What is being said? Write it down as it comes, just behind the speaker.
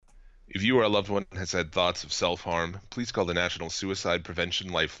If you or a loved one has had thoughts of self-harm, please call the National Suicide Prevention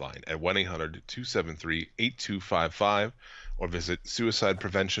Lifeline at 1-800-273-8255 or visit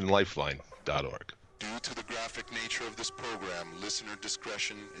suicidepreventionlifeline.org. Due to the graphic nature of this program, listener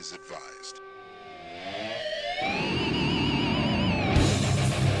discretion is advised.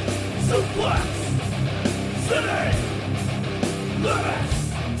 Suplex City Limits.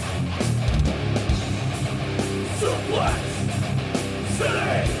 Suplex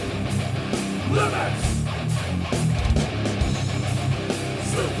City Limits.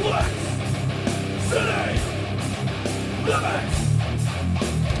 Suplex City Limits.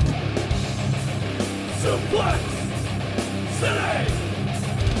 Suplex City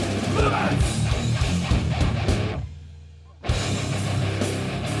Limits.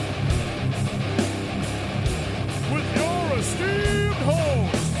 With your esteemed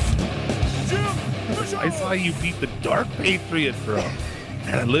hosts, Jim Bishop. I saw you beat the Dark Patriot, bro.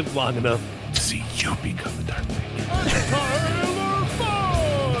 And I lived long enough to see you become the Dark Patriot. Tyler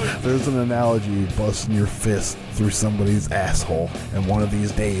Fudge. There's an analogy, busting your fist through somebody's asshole, and one of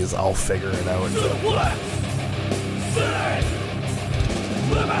these days I'll figure it out. Suplex City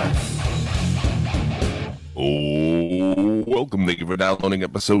Limits. Oh, welcome. Thank you for downloading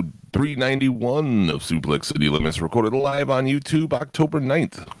episode 391 of Suplex City Limits, recorded live on YouTube October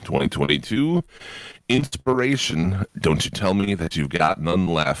 9th, 2022. Inspiration, don't you tell me that you've got none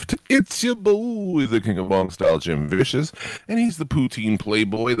left. It's your boy, the King of Long Style, Jim Vicious, and he's the poutine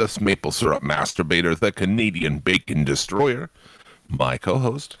playboy, the maple syrup masturbator, the Canadian bacon destroyer, my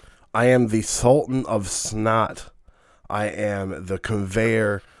co-host. I am the Sultan of Snot. I am the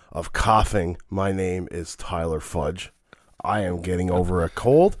conveyor of coughing. My name is Tyler Fudge. I am getting over a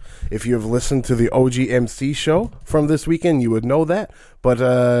cold. If you have listened to the OGMC show from this weekend, you would know that. But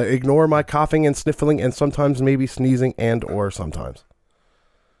ignore my coughing and sniffling and sometimes maybe sneezing and or sometimes.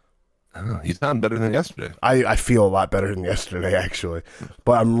 You sound better than yesterday. I feel a lot better than yesterday, actually.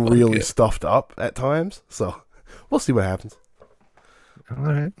 But I'm really stuffed up at times. So we'll see what happens. All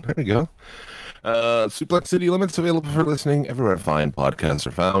right, there you go. Suplex City Limits available for listening everywhere fine podcasts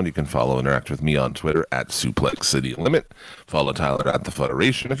are found. You can follow and interact with me on Twitter at Suplex City Limit. Follow Tyler at The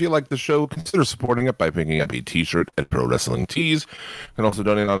Federation. If you like the show, consider supporting it by picking up a t-shirt at Pro Wrestling Tees. You can also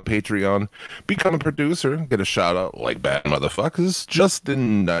donate on Patreon. Become a producer. Get a shout out like bad motherfuckers.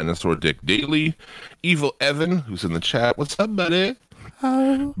 Justin Dinosaur Dick Daly. Evil Evan, who's in the chat. What's up, buddy?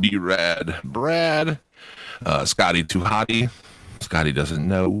 B-Rad Brad. Scotty Too Hottie. Scotty doesn't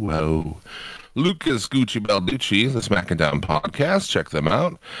know. Lucas Gucci Balducci, the Smackin' Down podcast. Check them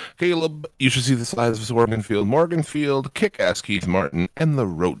out. Caleb, you should see the size of Morganfield, Kick-Ass Keith Martin, and the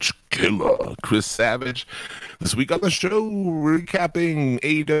Roach Killer, Chris Savage. This week on the show, recapping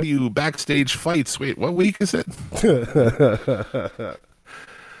AEW backstage fights. Wait, what week is it? The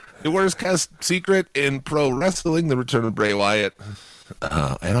worst cast secret in pro wrestling, the return of Bray Wyatt,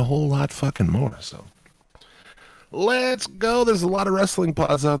 and a whole lot fucking more, so... Let's go. There's a lot of wrestling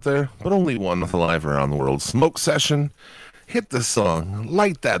pods out there, but only one with a live around the world smoke session. Hit the song.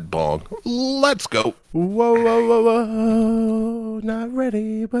 Light that bong. Let's go. Whoa, whoa, whoa, whoa. Not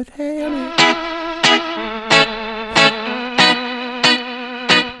ready, but hey.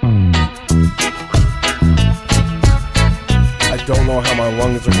 I don't know how my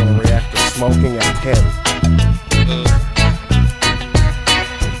lungs are going to react to smoking at 10.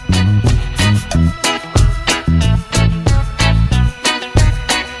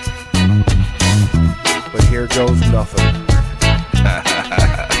 Here goes nothing.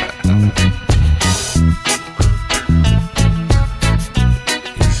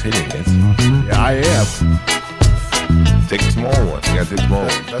 He's hitting it. Yeah, I am. Take a small one. You gotta take a small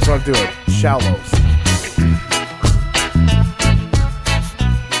one. That's what I'm doing. Shallows.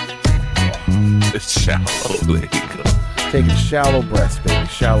 It's shallow. There you go. Taking shallow breaths, baby.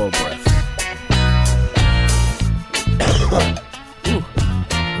 Shallow breaths. There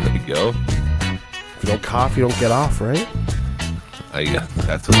you go. If you don't cough, you don't get off, right?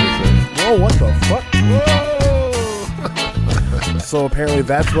 That's what they say. Whoa, what the fuck? Whoa! So apparently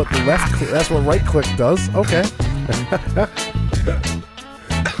that's what that's what right click does. Okay.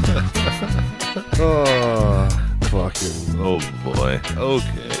 Oh, fucking. Oh boy.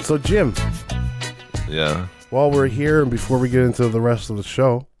 Okay. So Jim, Yeah. while we're here and before we get into the rest of the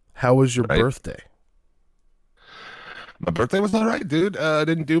show, how was your Right. birthday? My birthday was all right, dude. I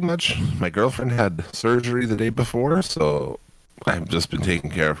didn't do much. My girlfriend had surgery the day before, so I've just been taking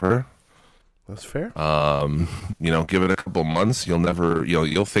care of her. That's fair. Give it a couple months,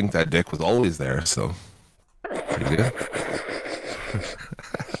 you'll think that dick was always there. So, pretty good.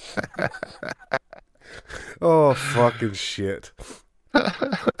 Oh, fucking shit.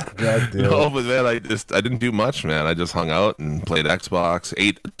 God damn No, it. but man, I didn't do much, man. I just hung out and played Xbox,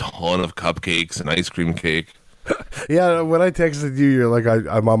 ate a ton of cupcakes and ice cream cake. Yeah, when I texted you, you're like,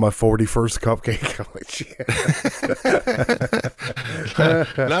 I'm on my 41st cupcake. I'm like, shit.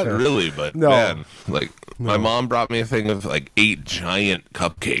 Not really, but No. man, like my mom brought me a thing of like 8 giant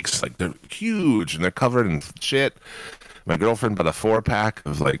cupcakes. Like they're huge and they're covered in shit. My girlfriend bought a 4-pack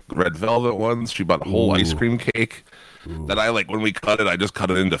of like red velvet ones. She bought a whole ice cream cake that I like. When we cut it, I just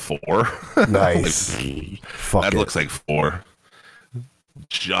cut it into 4. Nice. Like, Fuck that it. looks like 4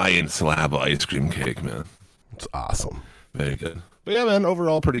 giant slab of ice cream cake, man. It's awesome. Very good. But yeah, man,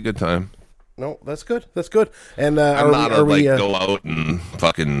 overall pretty good time. No, that's good. That's good. And I'm not are we? go out and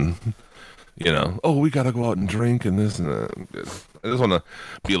fucking, oh, we gotta go out and drink and this and that. I just want to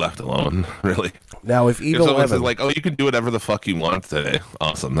be left alone, really. Now, if If Evil someone says Evan, like, oh, you can do whatever the fuck you want today,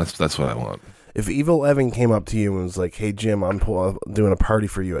 awesome. That's what I want. if Evil Evan came up to you and was like, "Hey Jim, I'm doing a party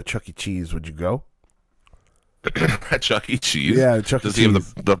for you at Chuck E. Cheese," would you go? At Chuck E. Cheese. Yeah, Chuck E. Does he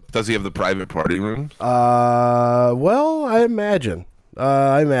have Cheese. Does he have the private party room? Well, I imagine.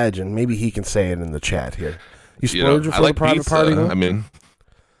 Maybe he can say it in the chat here. You splurge I for like the private pizza. party room? I mean,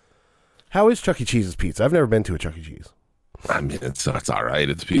 How is Chuck E. Cheese's pizza? I've never been to a Chuck E. Cheese. it's all right.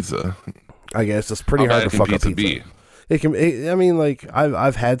 It's pizza. I guess it's pretty How hard bad to can fuck up pizza pizza. be? It can. I mean, like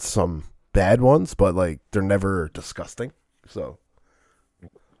I've had some bad ones, but like they're never disgusting. So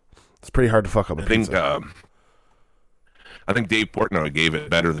it's pretty hard to fuck up a pizza. I think Dave Portnoy gave it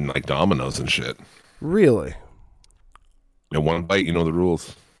better than like Domino's and shit. Really? One bite, you know the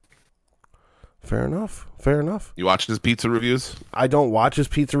rules. Fair enough. Fair enough. You watched his pizza reviews? I don't watch his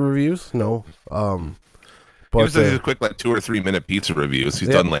pizza reviews. No. He But was doing quick, like 2 or 3 minute pizza reviews. He's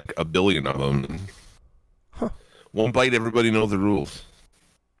Yeah. done like a billion of them. One bite, everybody know the rules.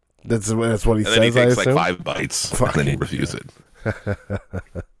 that's what he And then he says. I takes like assume. 5 bites, and then he reviews it.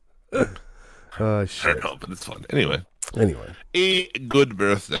 I Shit. don't know, but it's fun. Anyway, Anyway, a good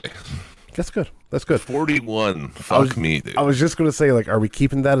birthday. that's good. That's good. 41. Fuck me, dude. I was just gonna say, like, are we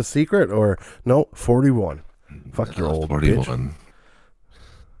keeping that a secret or no? 41. Fuck your old 41.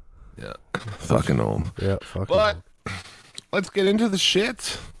 Yeah, fucking old. bitch. Yeah. Fuck. But let's get into the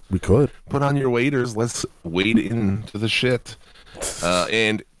shit. We could. Put on your waders. Let's wade into the shit.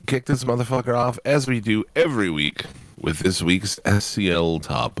 And kick this motherfucker off as we do every week with this week's SCL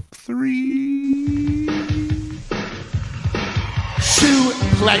Top 3.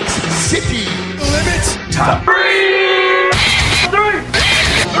 Suplex City Limits Top 3.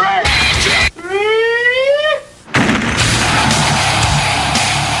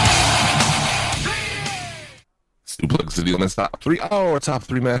 Suplex City Limits Top 3. Our top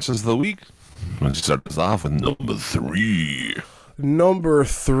 3 matches of the week. Let's start this off with number 3. Number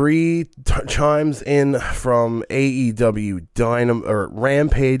 3 chimes in from AEW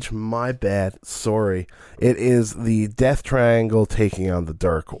Rampage. My bad. Sorry. It is the Death Triangle taking on the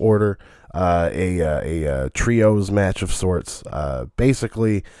Dark Order. A trios match of sorts.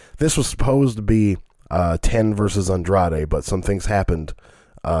 Basically, this was supposed to be 10 versus Andrade, but some things happened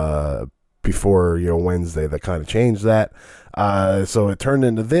before Wednesday that kind of changed that. So it turned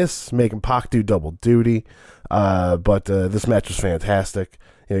into this, making Pac do double duty. But this match was fantastic.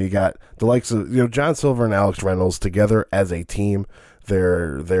 You got the likes of John Silver and Alex Reynolds together as a team.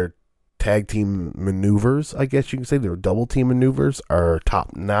 Their tag team maneuvers, I guess you can say, their double team maneuvers are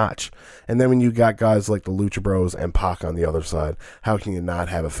top notch. And then when you got guys like the Lucha Bros and Pac on the other side, how can you not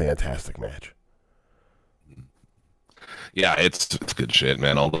have a fantastic match? Yeah, it's good shit,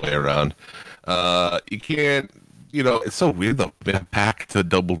 man, all the way around. You can't, it's so weird though. Pac to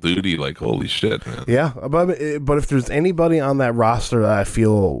double duty, like holy shit, man. Yeah, but if there's anybody on that roster that I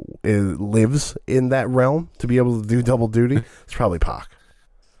feel lives in that realm to be able to do double duty, it's probably Pac.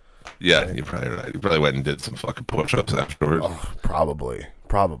 Yeah, you're probably right. You probably went and did some fucking push-ups afterwards. Oh, probably.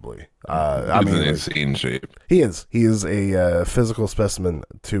 I I mean, in insane shape. he is a physical specimen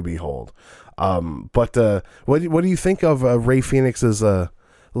to behold. But what do you think of Ray Phoenix's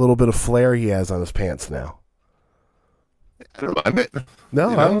little bit of flair he has on his pants now? I don't mind it. No,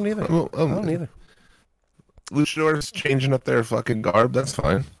 You I know? don't either. I don't either. Luchadors changing up their fucking garb. That's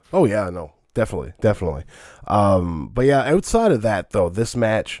fine. Oh yeah, no, definitely. But yeah, outside of that though, this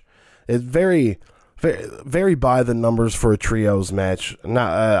match is very, very, very by the numbers for a trios match.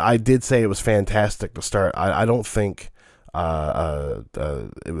 Not, I did say it was fantastic to start. I don't think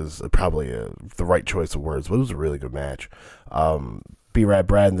it was probably the right choice of words, but it was a really good match. B-Rad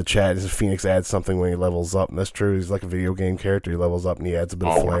Brad in the chat says Phoenix adds something when he levels up, and that's true. He's like a video game character. He levels up and he adds a bit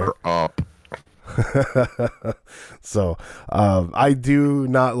of flair. Up. So I do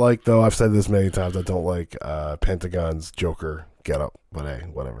not like, though I've said this many times, I don't like Pentagon's Joker get up, but hey,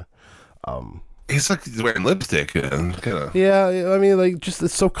 whatever. He's like he's wearing lipstick and kind of. Yeah, I mean, like, just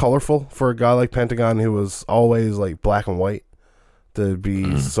it's so colorful for a guy like Pentagon who was always like black and white to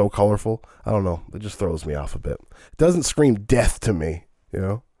be so colorful. I don't know. It just throws me off a bit. It doesn't scream death to me, you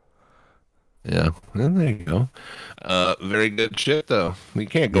know? Yeah, and there you go. Very good shit, though. You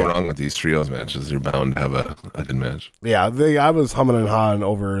can't go wrong with these trios matches. You're bound to have a good match. Yeah, I was humming and hawing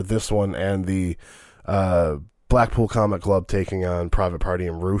over this one and the Blackpool Combat Club taking on Private Party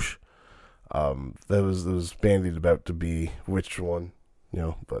and Roosh. That was bandied about to be which one, you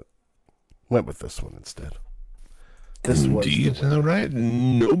know, but went with this one instead. This Indeed. All right,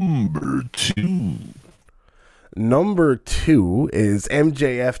 number 2. Number 2 is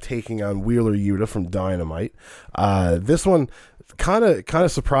MJF taking on Wheeler Yuta from Dynamite. This one kind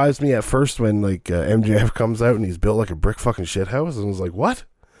of surprised me at first when like MJF comes out and he's built like a brick fucking shithouse, and I was like, what?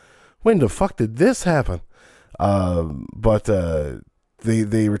 When the fuck did this happen? But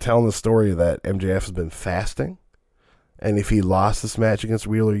they were telling the story that MJF has been fasting, and if he lost this match against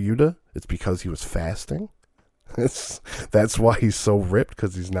Wheeler Yuta, it's because he was fasting. That's why he's so ripped,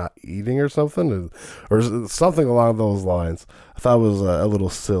 because he's not eating or something, or something along those lines. I thought it was a little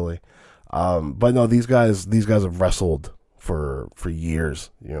silly, but no, these guys have wrestled for years.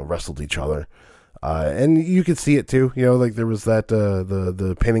 You know, wrestled each other, and you could see it too. You know, like there was that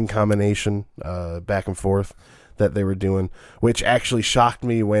the pinning combination back and forth that they were doing, which actually shocked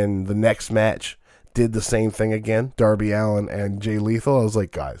me when the next match did the same thing again. Darby Allin and Jay Lethal. I was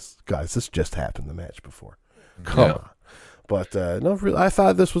like, guys, this just happened the match before. Come on. But no, really, I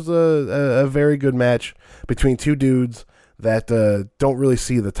thought this was a very good match between two dudes that don't really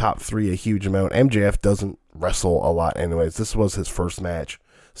see the top 3 a huge amount. MJF doesn't wrestle a lot anyways. This was his first match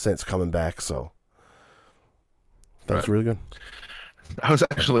since coming back, so that's really good. I was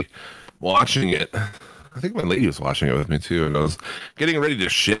actually watching it. I think my lady was watching it with me too, and I was getting ready to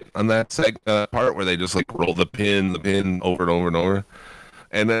shit on that part where they just like roll the pin over and over and over.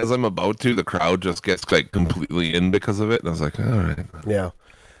 And as I'm about to, the crowd just gets like completely in because of it. And I was like, all right. Yeah.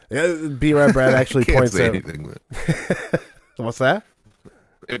 B-Rad Brad actually points out. What's that?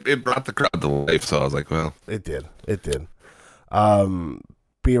 It brought the crowd to life, so I was like, well. It did.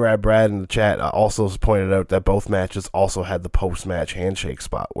 B-Rad Brad in the chat also pointed out that both matches also had the post-match handshake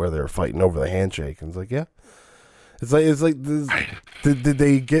spot where they're fighting over the handshake. And it's like, yeah. It's like did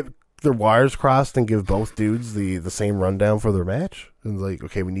they get their wires crossed and give both dudes the same rundown for their match? And like,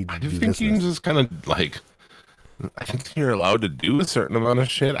 okay, we need to do this. I think you can just kind of like, I think you're allowed to do a certain amount of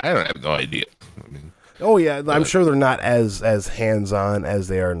shit. I don't have no idea. I mean, oh yeah, I'm sure they're not as hands-on as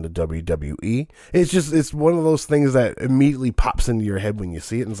they are in the WWE. It's one of those things that immediately pops into your head when you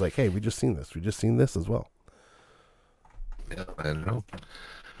see it, and it's like, hey, we just seen this as well. Yeah, I don't know.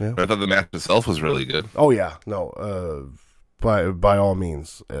 Yeah. But I thought the match itself was really good. Oh yeah, no, by all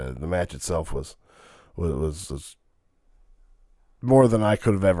means, the match itself was more than I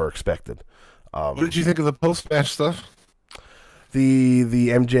could have ever expected. What did you think of the post-match stuff? The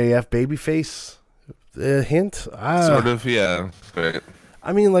MJF babyface hint? Sort of, yeah. Right.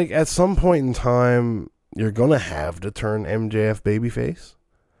 I mean, like, at some point in time, you're going to have to turn MJF babyface.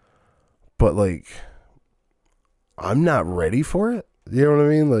 But, like, I'm not ready for it. You know what I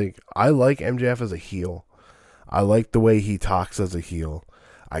mean? Like, I like MJF as a heel. I like the way he talks as a heel.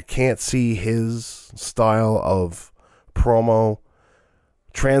 I can't see his style of promo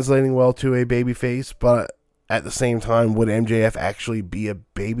translating well to a babyface, but at the same time, would MJF actually be a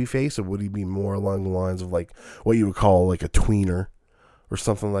babyface, or would he be more along the lines of like what you would call like a tweener or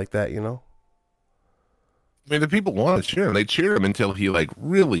something like that, you know? I mean, the people want to cheer him. They cheer him until he like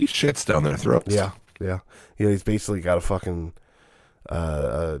really shits down their throats. Yeah. He's basically got a fucking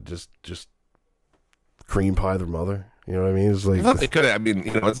just cream pie their mother. You know what I mean? It's like, I thought they could have. I mean,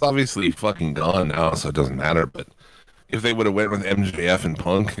 you know, it's obviously fucking gone now, so it doesn't matter. But if they would have went with MJF and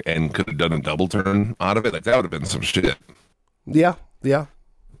Punk and could have done a double turn out of it, like that would have been some shit. Yeah,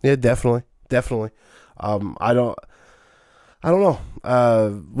 definitely. I don't know.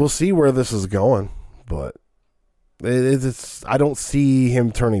 We'll see where this is going, but it's. I don't see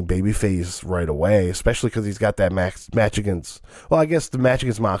him turning babyface right away, especially because he's got that match against. Well, I guess the match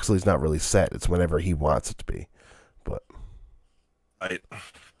against Moxley is not really set. It's whenever he wants it to be. But right.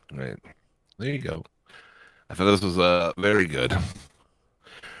 There you go. I thought this was very good.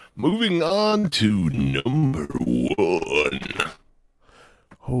 Moving on to number 1.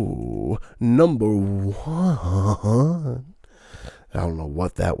 Oh, number 1. I don't know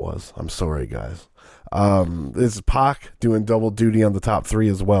what that was. I'm sorry, guys. This is Pac doing double duty on the top 3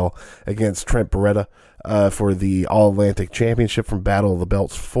 as well against Trent Beretta for the All-Atlantic Championship from Battle of the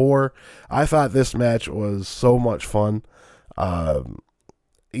Belts 4. I thought this match was so much fun.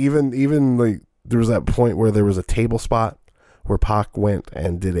 Even like there was that point where there was a table spot where Pac went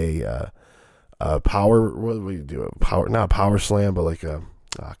and did a power. What did we do? Not a power slam, but like a.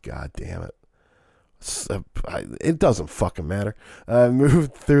 Oh, god damn it! It doesn't fucking matter.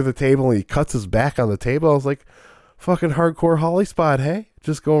 Moved through the table and he cuts his back on the table. I was like, fucking hardcore Holly spot, hey?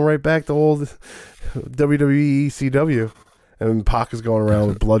 Just going right back to old WWE ECW. And Pac is going around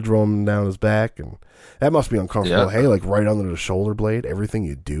with blood rolling down his back, and that must be uncomfortable. Yeah. Hey, like right under the shoulder blade, everything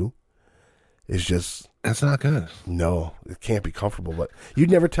you do is just That's not good. no. It can't be comfortable. But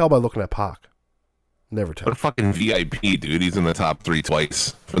you'd never tell by looking at Pac. Never tell. What a fucking VIP, dude. He's in the top 3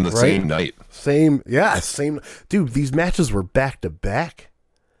 twice from the Right? same night. Same. Dude, these matches were back to back.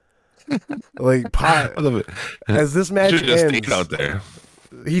 Like Pac, as this match Should just ends, stayed out there.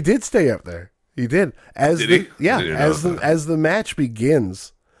 he did stay up there. He did. As Did the he? yeah, I didn't as know the as the match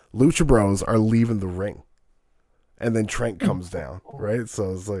begins, Lucha Bros are leaving the ring, and then Trent comes down. Right,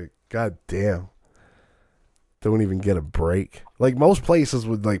 so it's like, god damn, don't even get a break. Like most places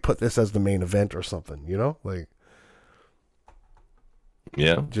would like put this as the main event or something, you know, like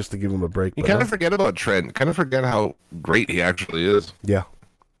Yeah. just to give him a break. You but kind no. of forget about Trent. Kind of forget how great he actually is. Yeah.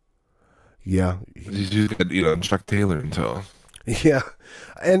 He's just got, you know, Chuck Taylor in tow. Yeah,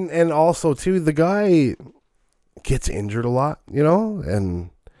 and also too, the guy gets injured a lot, you know,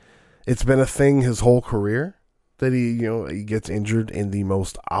 and it's been a thing his whole career that he gets injured in the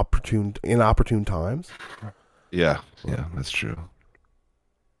most inopportune times. Yeah, that's true.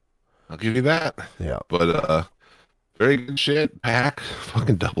 I'll give you that. Yeah, But very good shit. Pac,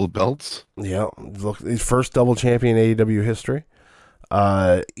 fucking double belts. yeah. Look, his first double champion in AEW history.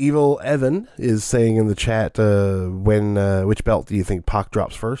 Evil Evan is saying in the chat, which belt do you think Pac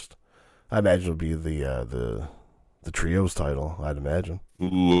drops first? I imagine it'll be the trios title. I'd imagine.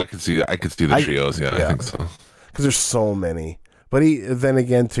 Ooh, I could see the trios. Yeah, I think so. Because there's so many. But then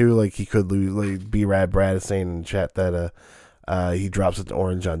again too, like he could lose. Like B-Rad Brad is saying in the chat that he drops it to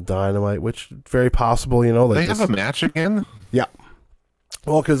Orange on Dynamite, which very possible. You know, like They have a match again. yeah.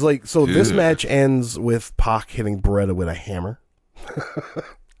 Well, because this Dude. match ends with Pac hitting Beretta with a hammer.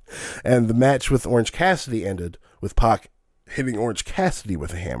 And the match with Orange Cassidy ended with Pac hitting Orange Cassidy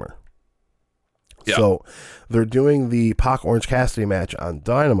with a hammer. Yeah. So they're doing the Pac Orange Cassidy match on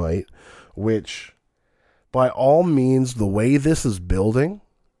Dynamite, which by all means, the way this is building,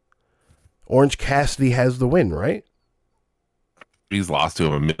 Orange Cassidy has the win, right? He's lost to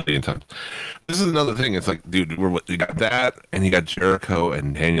him a million times. This is another thing. It's like, dude, you got that, and you got Jericho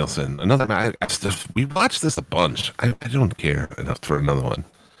and Danielson. Another match. We watched this a bunch. I don't care enough for another one.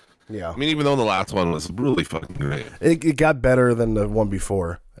 Yeah. I mean, even though the last one was really fucking great. It got better than the one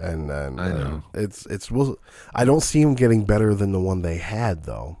before, and I know. I don't see him getting better than the one they had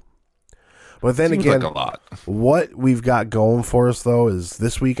though. But then Seems again, like a lot. what we've got going for us though is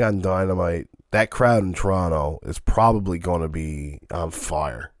this week on Dynamite, that crowd in Toronto is probably going to be on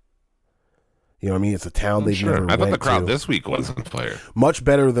fire. You know what I mean? It's a town they've never I thought went the crowd to. this week was on fire. Much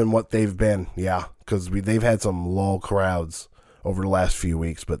better than what they've been, yeah, because they've had some lull crowds over the last few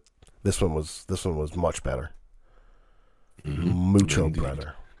weeks, but this one was much better, mucho Indeed.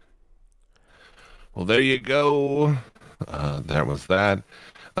 better. Well, there you go. That was that.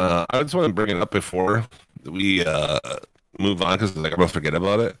 I just want to bring it up before we move on because like I'm gonna forget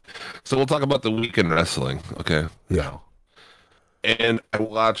about it. So we'll talk about the weekend wrestling, okay? Yeah. And I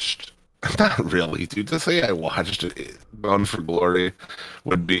watched. Not really, dude. To say I watched it, Bound for Glory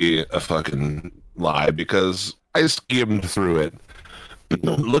would be a fucking lie because I skimmed through it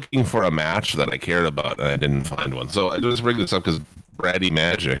looking for a match that I cared about and I didn't find one. So I just bring this up because Braddy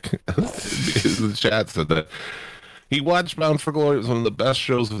Magic in the chat said that he watched Bound for Glory. It was one of the best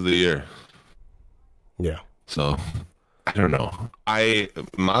shows of the year. Yeah. So I don't know.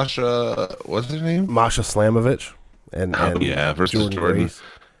 Masha, what's her name? Masha Slamovich and yeah, versus Jordan. Grace.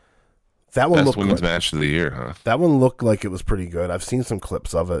 That one Best looked women's good. match of the year, huh? That one looked like it was pretty good. I've seen some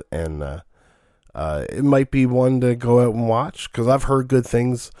clips of it, and it might be one to go out and watch because I've heard good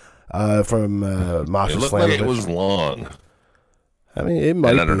things from Masha It looked Slamovich. like it was long. I mean, it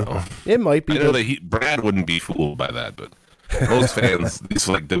might I be. don't know. It might be. I know but- that Brad wouldn't be fooled by that, but most fans, these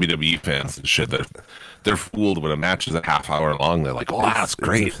like WWE fans and shit, they're fooled when a match is a half hour long. They're like, "Oh, that's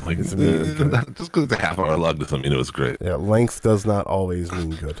great!" Like, it's just because it's a half hour long doesn't mean it was great. yeah, length does not always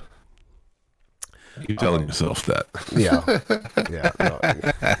mean good. Keep telling yourself that. Yeah.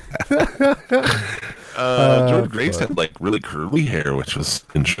 Jordan Grace had like really curly hair, which was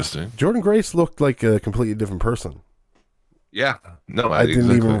interesting. Jordan Grace looked like a completely different person. Yeah, no, I didn't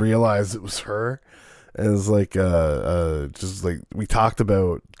exactly. even realize it was her. And it was like, just like we talked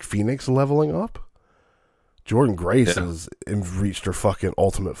about Phoenix leveling up. Jordan Grace has reached her fucking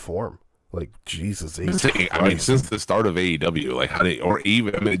ultimate form. Like, Jesus. I mean, since the start of AEW, like, how do you, or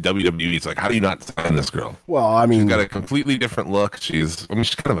even WWE, it's like, how do you not sign this girl? Well, I mean, she's got a completely different look. She's kind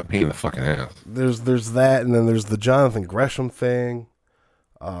of a pain in the fucking ass. There's that, and then there's the Jonathan Gresham thing.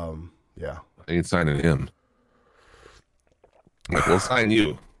 Yeah. I ain't signing him. Like, we'll sign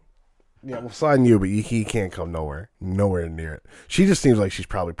you. Yeah, we'll sign you, but he can't come nowhere near it. She just seems like she's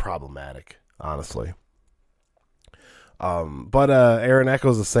probably problematic, honestly. But Aaron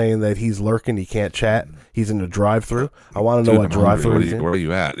Echoes is saying that he's lurking, he can't chat. He's in the drive-thru. I want to know what drive-thru he's in. Where are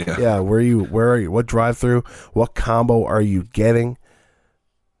you at? Yeah, where are you? What drive-thru? What combo are you getting?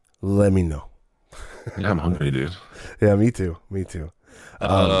 Let me know. Yeah, I'm hungry, dude. Yeah, me too.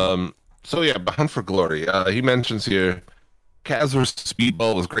 So yeah, Bound for Glory. He mentions here, Kaz versus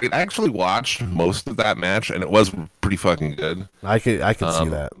Speedball was great. I actually watched most of that match, and it was pretty fucking good. I can see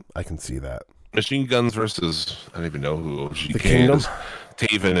that. I can see that. Machine Guns versus, I don't even know who OGK The Kingdom is.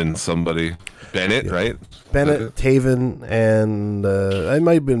 Taven and somebody. Bennett, right? Bennett, Taven, and it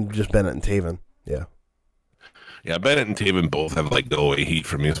might have been just Bennett and Taven. Yeah. Yeah, Bennett and Taven both have like no away heat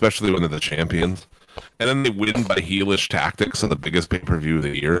for me, especially when they're the champions. And then they win by heelish tactics on the biggest pay-per-view of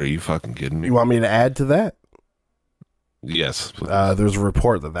the year. Are you fucking kidding me? You want me to add to that? Yes. There's a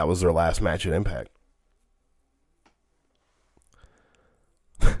report that was their last match at Impact.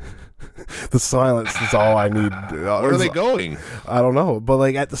 The silence is all I need. Where are they going? I don't know, but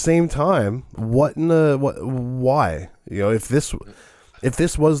like at the same time, why? You know, if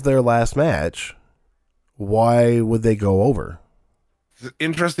this was their last match, why would they go over? It's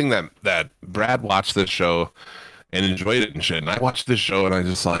interesting that Brad watched this show and enjoyed it and shit. And I watched this show and I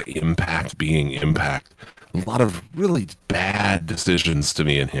just saw Impact being Impact. A lot of really bad decisions to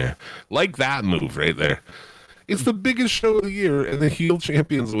me in here, like that move right there. It's the biggest show of the year, and the heel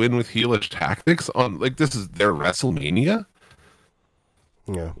champions win with heelish tactics on, like, this is their WrestleMania?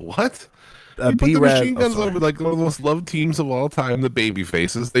 Yeah. What? You put the Machine Guns over, like, one of the most loved teams of all time, the baby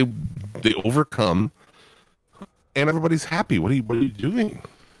faces. They overcome, and everybody's happy. What are you doing?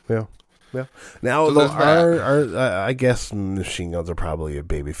 Yeah. Yeah. Now, so I guess Machine Guns are probably a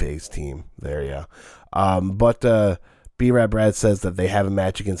babyface team there, yeah. But B-Rad Brad says that they have a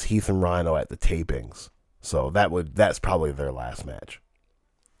match against Heath and Rhino at the tapings. So that's probably their last match.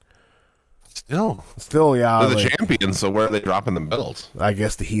 Still, yeah. They're the champions, so where are they dropping the belts? I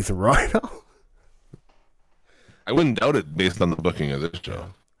guess the Heath and Rhino. I wouldn't doubt it based on the booking of this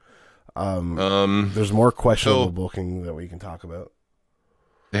show. There's more questionable booking that we can talk about.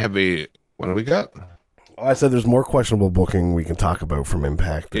 They have what do we got? I said there's more questionable booking we can talk about from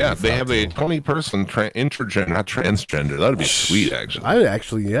Impact. Yeah, they have a 20-person intergender, not transgender. That would be sweet, actually. I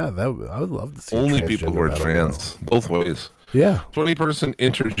would love to see only people who are trans, both ways. Yeah. 20-person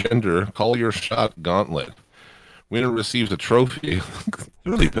intergender, call your shot gauntlet. Winner receives a trophy,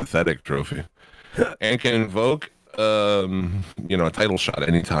 really pathetic trophy, and can invoke, a title shot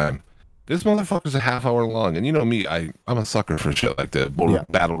anytime. This motherfucker's a half hour long, and you know me, I'm a sucker for shit like that,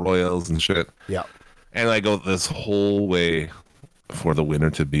 battle royals and shit. Yeah. And I go this whole way for the winner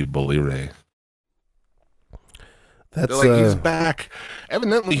to be Bully Ray. That's he's back.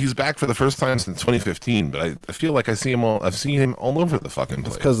 Evidently, he's back for the first time since 2015. But I feel like I've seen him all over the fucking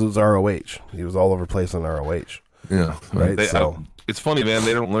place. Because it was ROH. He was all over the place on ROH. Yeah, right. It's funny, man.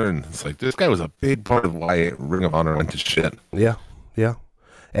 They don't learn. It's like this guy was a big part of why Ring of Honor went to shit. Yeah, yeah.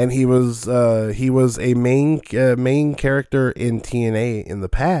 And he was a main character in TNA in the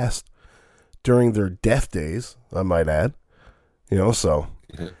past. During their death days, I might add. So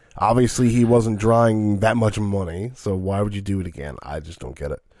obviously he wasn't drawing that much money, so why would you do it again? I just don't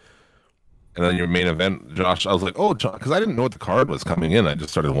get it. And then your main event, Josh, I was like, oh, Josh, because I didn't know what the card was coming in. I just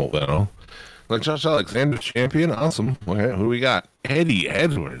started, like Josh Alexander champion, awesome. Okay, who do we got? Eddie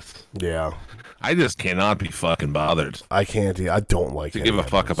Edwards. Yeah. I just cannot be fucking bothered. I can't. I don't like to give a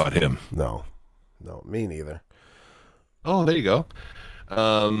fuck about him. No, me neither. Oh, there you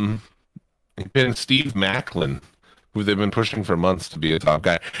go. Been Steve Macklin, who they've been pushing for months to be a top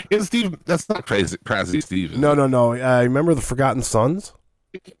guy. Yeah, Steve, that's not crazy Steve. No. Remember the Forgotten Sons?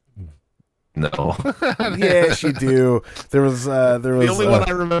 No. Yes, you do. There was the only one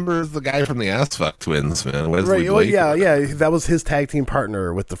I remember is the guy from the Ass Fuck Twins, man. Wesley Blake. Well, yeah. That was his tag team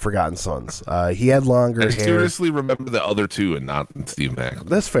partner with the Forgotten Sons. He had longer hair. I seriously remember the other two and not Steve Macklin.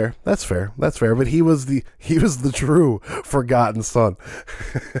 That's fair. But he was the true Forgotten Son.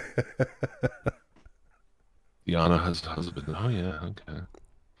 Yana's husband. Oh yeah, okay.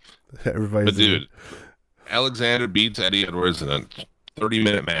 Everybody's. But dude, Alexander beats Eddie Edwards in a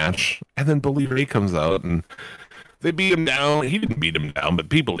 30-minute match, and then Bully Ray comes out and They beat him down. He didn't beat him down, but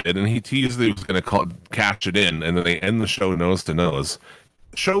people did, and he teased that he was going to catch it in, and then they end the show nose to nose.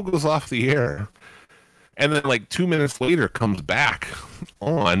 The show goes off the air, and then like 2 minutes later comes back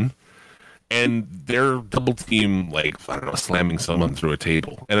on, and they're double team, like, I don't know, slamming someone through a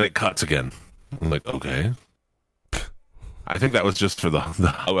table, and then it cuts again. I'm like, okay. I think that was just for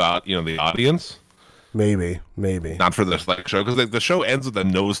the audience. Maybe. Not for the like show, because the show ends with a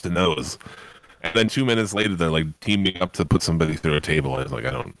nose to nose. And then 2 minutes later, they're like teaming up to put somebody through a table. I was like,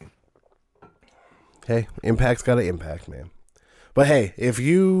 I don't. Hey, Impact's got an impact, man. But hey, if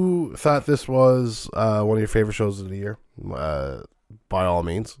you thought this was one of your favorite shows of the year, by all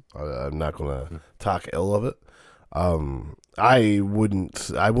means, I'm not going to talk ill of it. I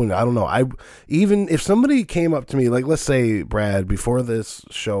don't know. Even if somebody came up to me, like, let's say, Brad, before this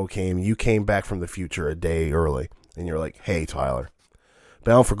show came, you came back from the future a day early, and you're like, hey, Tyler,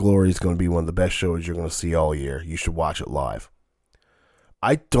 Bound for Glory is going to be one of the best shows you're going to see all year. You should watch it live.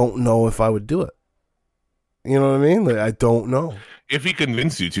 I don't know if I would do it. You know what I mean? Like, I don't know. If he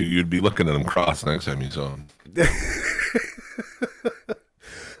convinced you to, you'd be looking at him cross next time you saw him.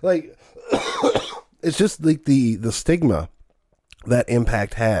 Like, it's just like the stigma that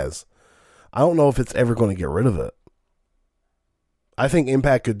Impact has. I don't know if it's ever going to get rid of it. I think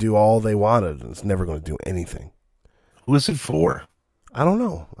Impact could do all they wanted, and it's never going to do anything. Who is it for? I don't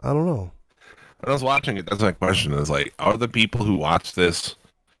know. When I was watching it, that's my question. Is like, are the people who watch this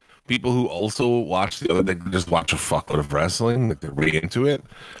people who also watch the other, they just watch a fuckload of wrestling, like they're really into it?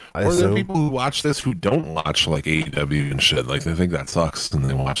 Or are there people who watch this who don't watch like AEW and shit, like they think that sucks and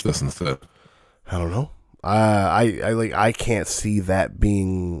they watch this instead? I don't know. I can't see that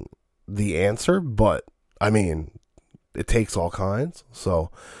being the answer, but I mean, it takes all kinds. So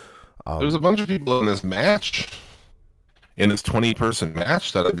there's a bunch of people in this match, in this 20-person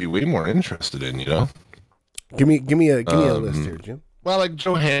match, that I'd be way more interested in. You know, give me a list here, Jim. Well, like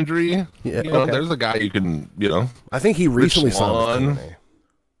Joe Hendry. Yeah, you know, there's a guy you can, you know. I think he recently signed.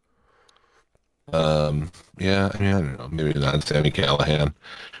 Yeah, I mean, I don't know, maybe not Sammy Callahan.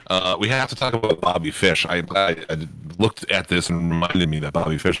 We have to talk about Bobby Fish. I looked at this and reminded me that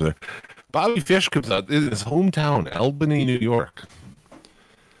Bobby Fish was there. Bobby Fish comes out in his hometown, Albany, New York.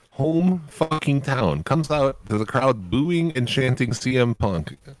 Home fucking town. Comes out to the crowd booing and chanting CM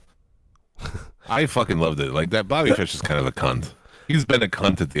Punk. I fucking loved it. Like, that Bobby Fish is kind of a cunt. He's been a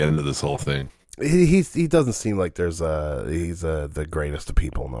cunt at the end of this whole thing. He doesn't seem like he's the greatest of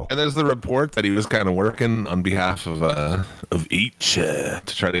people, no. And there's the report that he was kind of working on behalf of each to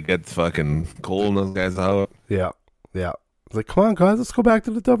try to get fucking Cole and those guys out. Yeah. It's like, come on, guys, let's go back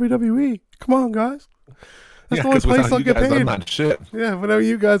to the WWE. Come on, guys. That's the only place I'll get paid. I'm not shit. Yeah, without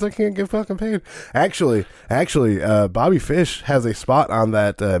you guys, I can't get fucking paid. Actually, Bobby Fish has a spot on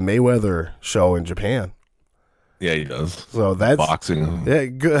that Mayweather show in Japan. Yeah, he does. So that's boxing. Yeah,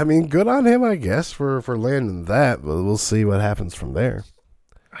 good. I mean, good on him, I guess, for landing that. But we'll see what happens from there.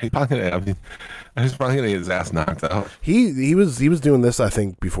 He's probably gonna get his ass knocked out. He was doing this, I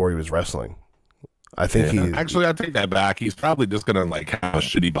think, before he was wrestling. I think Actually, I take that back. He's probably just gonna like have a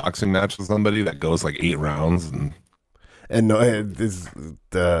shitty boxing match with somebody that goes like 8 rounds and no, it's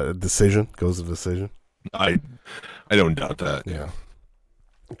the decision goes to decision. I don't doubt that. Yeah,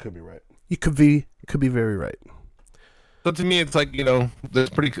 you could be right. You could be very right. So to me, it's like, you know, at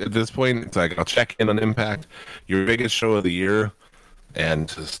this point, it's like, I'll check in on Impact, your biggest show of the year, and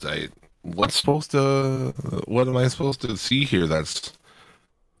just what am I supposed to see here that's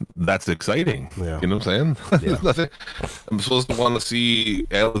exciting? Yeah. You know what I'm saying? Yeah. Nothing. I'm supposed to want to see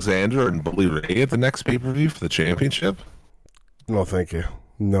Alexander and Bully Ray at the next pay-per-view for the championship? No, thank you.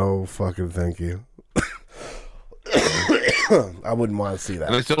 No fucking thank you. I wouldn't want to see that.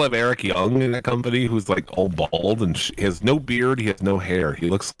 And I still have Eric Young in that company, who's like all bald and he has no beard, he has no hair. He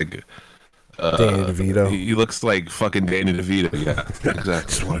looks like Danny DeVito. He looks like fucking Danny DeVito. Yeah, exactly.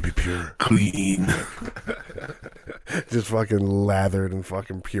 Just want to be pure, clean. Just fucking lathered in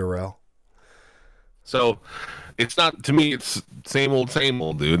fucking Purell. So it's not, to me, it's same old,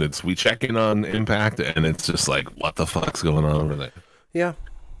 dude. It's, we check in on Impact and it's just like, what the fuck's going on over there? Yeah.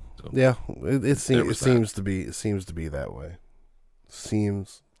 So, yeah, it seems to be that way.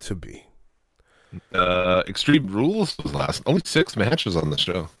 Seems to be. Extreme Rules was only 6 matches on the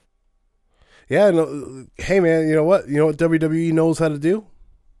show. Yeah, no, hey man, you know what WWE knows how to do?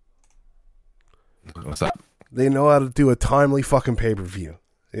 What's that? They know how to do a timely fucking pay-per-view.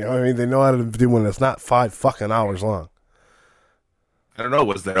 You know what I mean? They know how to do when it's not 5 fucking hours long. I don't know,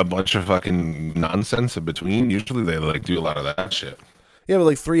 was there a bunch of fucking nonsense in between? Usually they like do a lot of that shit. Yeah, but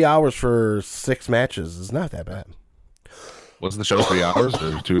like 3 hours for 6 matches is not that bad. Was the show 3 hours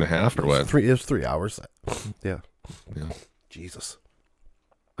or 2.5 or what? It was 3 hours. Yeah. Yeah. Jesus.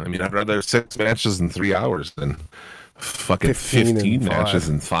 I mean, I'd rather 6 matches in 3 hours than fucking 15 15 in matches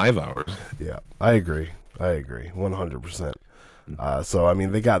 5. in 5 hours. Yeah, I agree. 100%. So, I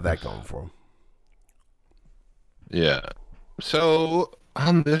mean, they got that going for them. Yeah. So,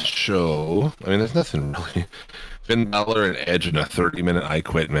 on this show, I mean, there's nothing really. Finn Balor and Edge in a 30-minute I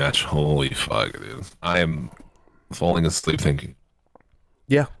Quit match. Holy fuck, dude. I am falling asleep thinking.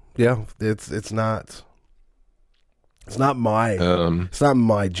 Yeah. It's not my it's not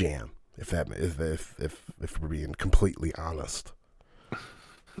my jam. If we're being completely honest.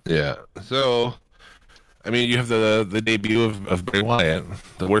 Yeah. So, I mean, you have the debut of Bray Wyatt,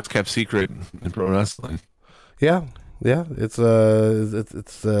 the worst kept secret in pro wrestling. Yeah. It's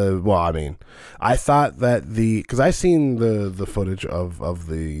well, I mean, I thought that because I seen the footage of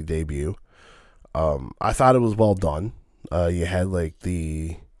the debut. I thought it was well done. You had like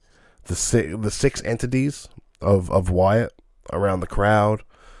the 6 entities of Wyatt around the crowd.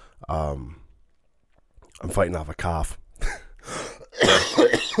 I'm fighting off a cough.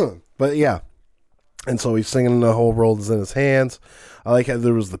 But yeah. And so he's singing The Whole World Is in His Hands. I like how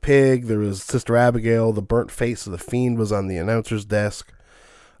there was the pig, there was Sister Abigail, the burnt face of the Fiend was on the announcer's desk.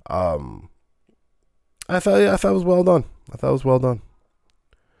 I thought it was well done.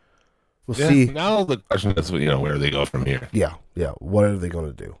 We'll see. Now the question is, where they go from here. Yeah. What are they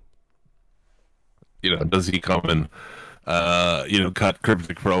going to do? Does he come and, cut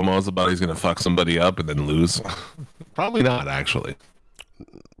cryptic promos about he's going to fuck somebody up and then lose? Probably not, actually.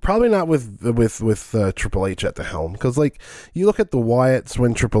 Probably not with Triple H at the helm, because like you look at the Wyatts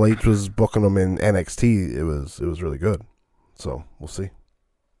when Triple H was booking them in NXT, it was really good. So we'll see.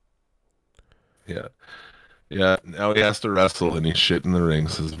 Yeah. Now he has to wrestle and he's shit in the ring,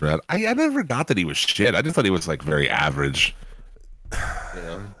 says Brad. I never got that he was shit. I just thought he was like very average.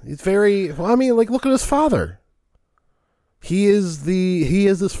 He's very well. I mean, like look at his father. He is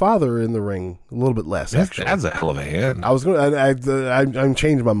his father in the ring, a little bit less. Actually, that's a hell of a hand. I'm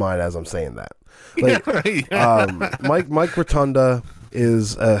changing my mind as I'm saying that. Like, Mike Rotunda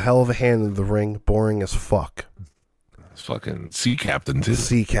is a hell of a hand in the ring, boring as fuck. It's fucking sea captain too.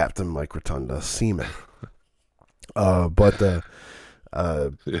 Sea captain Mike Rotunda, seaman. But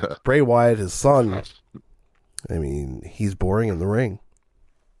Bray Wyatt, his son. I mean, he's boring in the ring.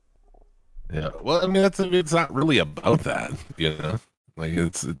 Yeah, well, I mean, it's not really about that, Like,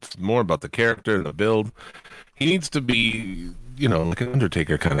 it's more about the character and the build. He needs to be, like an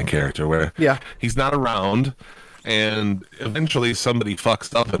Undertaker kind of character where he's not around, and eventually somebody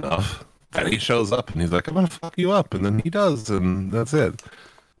fucks up enough that he shows up and he's like, I'm going to fuck you up, and then he does, and that's it.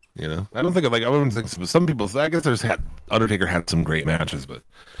 I don't think of, like, I wouldn't think some people, I guess Undertaker had some great matches, but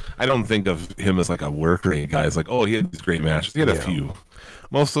I don't think of him as like a work rate guy. It's like, oh, he had these great matches. He had a few.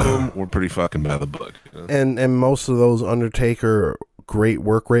 Most of them were pretty fucking by the book. And most of those Undertaker great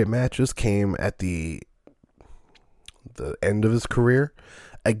work rate matches came at the end of his career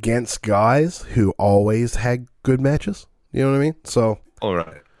against guys who always had good matches. You know what I mean? So, all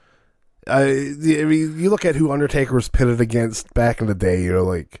right. I mean, you look at who Undertaker was pitted against back in the day.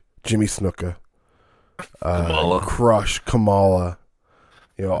 Like Jimmy Snuka, Kamala. Crush, Kamala.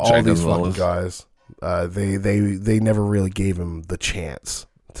 All these fucking guys. They never really gave him the chance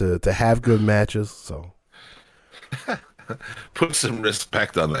to have good matches. So put some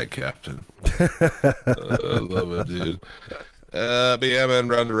respect on that captain. I love it, dude. But yeah, man,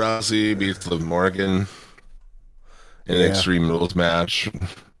 Ronda Rousey beats Liv Morgan in an Extreme Rules match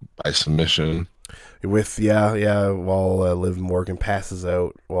by submission. While Liv Morgan passes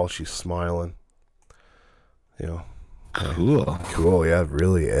out while she's smiling. Cool, yeah,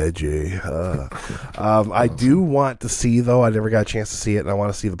 really edgy. I do want to see, though, I never got a chance to see it, and I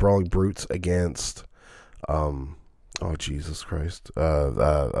want to see the Brawling Brutes against, oh, Jesus Christ,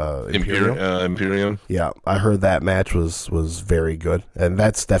 Imperium. Yeah, I heard that match was very good, and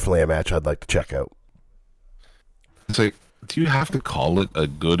that's definitely a match I'd like to check out. It's like, do you have to call it a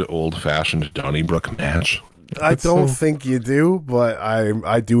good old-fashioned Donnybrook match? I don't think you do, but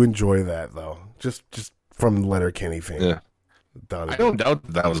I do enjoy that, though. Just from Letterkenny fame. Yeah. I don't doubt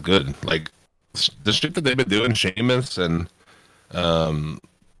that was good. Like, the shit that they've been doing, Sheamus and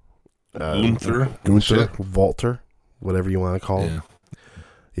Gunther, Walter, whatever you want to call him.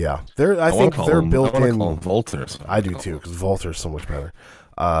 Yeah. I think they're built in. Walter. I do too, because Walter's so much better.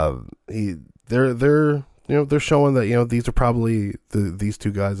 They're showing that these are probably these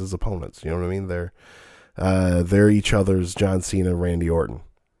two guys as opponents. You know what I mean? They're each other's John Cena, Randy Orton.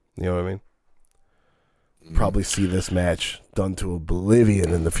 You know what I mean? Probably see this match done to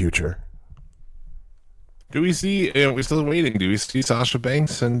oblivion in the future. Do we see? We're still waiting. Do we see Sasha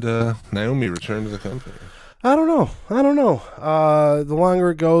Banks and Naomi return to the company? I don't know. The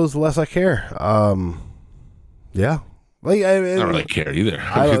longer it goes, the less I care. Yeah. Like I don't really care either.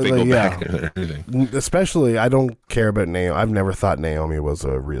 If they go back and everything. Especially, I don't care about Naomi. I've never thought Naomi was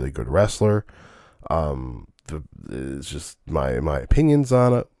a really good wrestler. It's just my opinions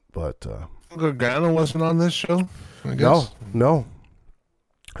on it. But Gargano wasn't on this show, I guess? No.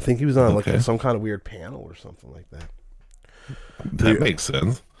 I think he was on like some kind of weird panel or something like that. That makes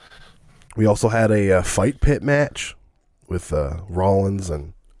sense. We also had a fight pit match with Rollins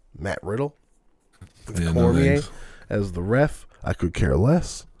and Matt Riddle. With Cormier as the ref. I could care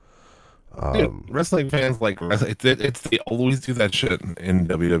less. Dude, wrestling fans like wrestling. They always do that shit in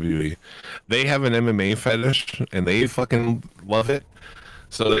WWE. They have an MMA fetish and they fucking love it.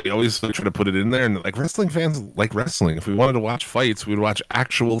 So they always try to put it in there. And like wrestling fans like wrestling. If we wanted to watch fights, we'd watch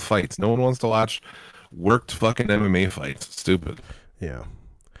actual fights. No one wants to watch worked fucking MMA fights. It's stupid. Yeah.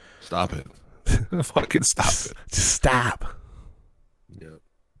 Stop it. Fucking stop it. Just stop. Yeah.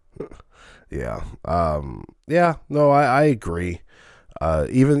 Yeah. Yeah. No, I agree.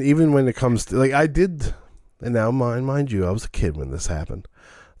 Even when it comes to like I did, and now mind you, I was a kid when this happened.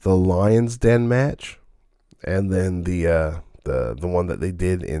 The Lions Den match, and then the one that they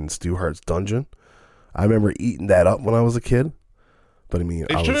did in Stu Hart's dungeon. I remember eating that up when I was a kid. But I mean,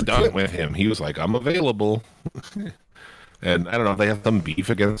 they should have done it with him. He was like, "I'm available." And I don't know if they have some beef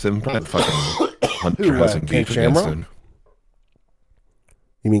against him. Probably fucking Hunter has some beef against him.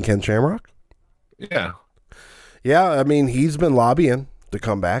 You mean Ken Shamrock? Yeah. Yeah, I mean, he's been lobbying to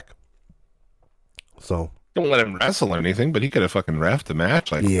come back. So don't let him wrestle or anything, but he could have fucking reffed the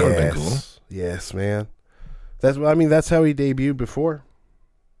match. Like, that would have been cool. Yes, man. That's how he debuted before.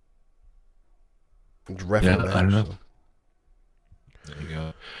 Yeah, I don't know. There you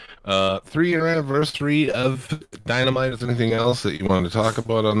go. 3-year anniversary of Dynamite. Is there anything else that you wanted to talk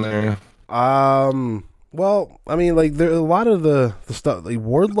about on there? Well, I mean, like there a lot of the stuff like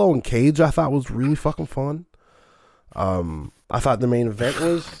Wardlow and Cage I thought was really fucking fun. I thought the main event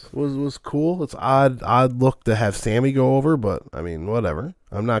was cool. It's odd look to have Sammy go over, but I mean, whatever.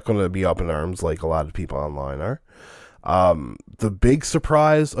 I'm not going to be up in arms like a lot of people online are. The big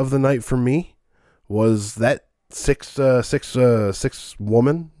surprise of the night for me was that six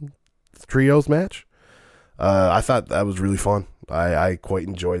woman trios match. I thought that was really fun. I quite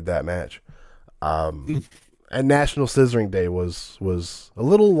enjoyed that match. And National Scissoring Day was a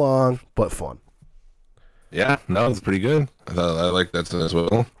little long but fun. Yeah, no, it's pretty good. I like that as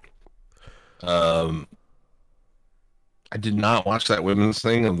well. I did not watch that women's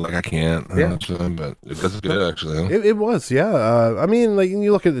thing. I'm like, I can't watch them, but it was good actually. It was, yeah. I mean, like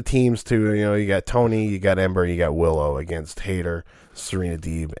you look at the teams too. You know, you got Tony, you got Ember, you got Willow against Hayter, Serena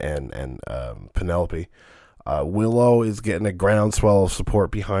Deeb, and Penelope. Willow is getting a groundswell of support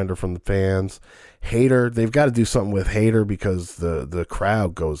behind her from the fans. Hayter, they've got to do something with Hayter because the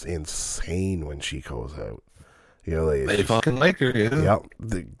crowd goes insane when she goes out. You know, they fucking like her. Yeah.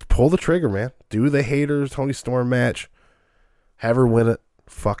 Pull the trigger, man. Do the Hayter Tony Storm match. Have her win it.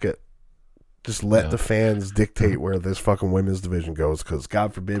 Fuck it. Just let the fans dictate where this fucking women's division goes, because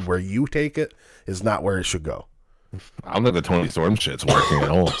God forbid where you take it is not where it should go. I don't think the Tony Storm shit's working at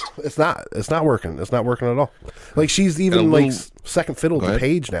all. It's not working. It's not working at all. Like she's even second fiddle to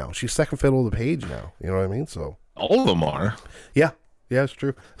Paige now. She's second fiddle to Paige now. You know what I mean? So all of them are. Yeah, it's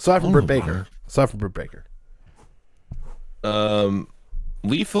true. Aside from Britt Baker.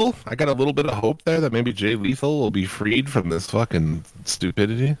 Lethal, I got a little bit of hope there that maybe Jay Lethal will be freed from this fucking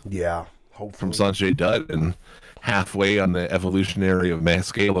stupidity. Yeah, hopefully. From Sanjay Dutt and halfway on the evolutionary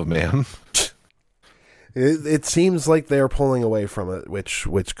scale of man. It seems like they're pulling away from it,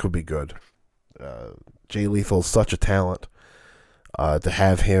 which could be good. Jay Lethal's such a talent. To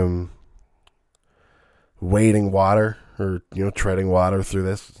have him wading water or treading water through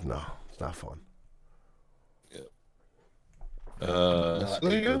this, no, it's not fun. So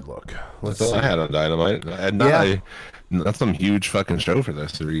there you go. Look, that's all I had on Dynamite. Not some huge fucking show for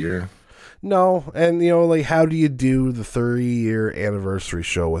this 3-year. No, and like how do you do the 30-year anniversary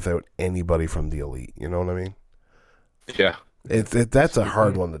show without anybody from the Elite? You know what I mean? Yeah, that's a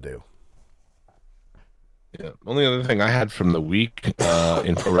hard one to do. Yeah. Only other thing I had from the week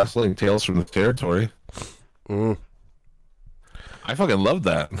in pro wrestling, Tales from the Territory. I fucking love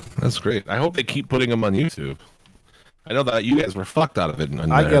that. That's great. I hope they keep putting them on YouTube. I know that you guys were fucked out of it.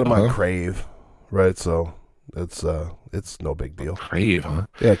 I get them on Crave, right? So it's no big deal. Crave, huh?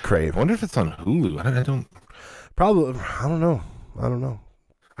 Yeah, Crave. I wonder if it's on Hulu. I don't. Probably. I don't know.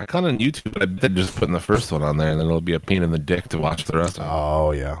 I caught on YouTube. I did just putting the first one on there, and then it'll be a pain in the dick to watch the rest of it.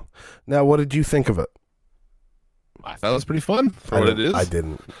 Oh yeah. Now, what did you think of it? I thought it was pretty fun for what it is. I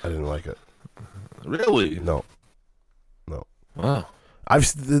didn't like it. Really? No. Wow.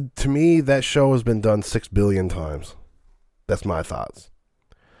 To me, that show has been done 6 billion times. That's my thoughts.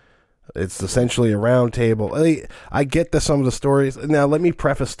 It's essentially a round table. I get some of the stories. Now, let me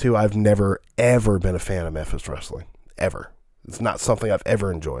preface, too, I've never, ever been a fan of Memphis Wrestling. Ever. It's not something I've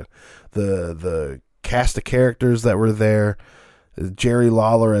ever enjoyed. The cast of characters that were there, Jerry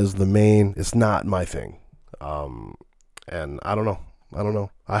Lawler as the main, it's not my thing. And I don't know.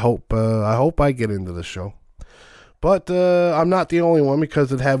 I hope I get into the show. But I'm not the only one,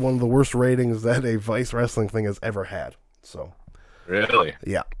 because it had one of the worst ratings that a Vice Wrestling thing has ever had. So, really?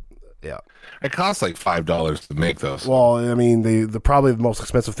 Yeah. It costs like $5 to make those. Well, I mean, the probably the most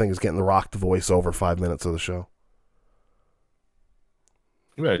expensive thing is getting The Rock to voice over 5 minutes of the show.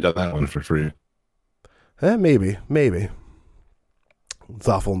 You might have done that one for free. Maybe. It's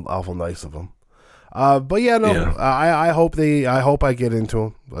awful nice of them. But yeah, no. Yeah. I hope I get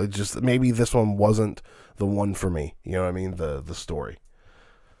into them. Just maybe this one wasn't the one for me. You know what I mean? The story.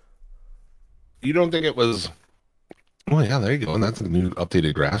 You don't think it was? Well, yeah, there you go. And that's a new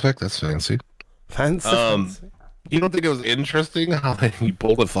updated graphic. That's fancy. Fancy. You don't think it was interesting how he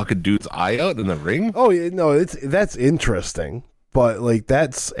pulled a fucking dude's eye out in the ring? Oh, no, that's interesting. But like,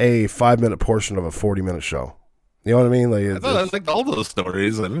 that's a 5-minute portion of a 40-minute show. You know what I mean? Like, I thought I liked all those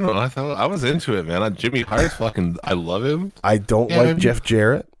stories. I don't know. I was into it, man. Jimmy Hart's fucking. I love him. I don't like Jeff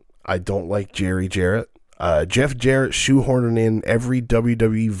Jarrett. I don't like Jerry Jarrett. Jeff Jarrett shoehorning in every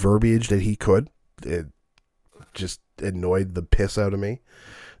WWE verbiage that he could. It just annoyed the piss out of me.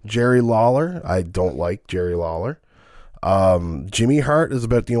 Jerry Lawler, I don't like Jerry Lawler. Jimmy Hart is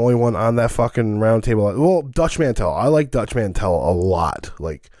about the only one on that fucking round table. Well, Dutch Mantel. I like Dutch Mantel a lot.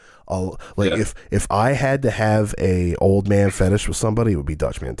 If I had to have a old man fetish with somebody, it would be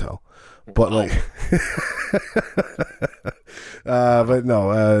Dutch Mantel. But but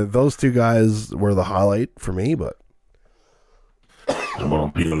no, those two guys were the highlight for me. But I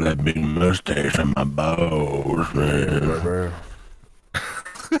want people that big mustache on my balls, man.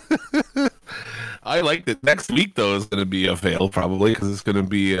 I liked it. Next week, though, is going to be a fail, probably, because it's going to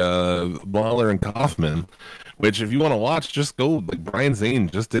be Lawler and Kaufman, which, if you want to watch, just go. Like, Brian Zane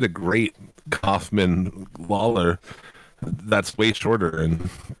just did a great Kaufman-Lawler that's way shorter and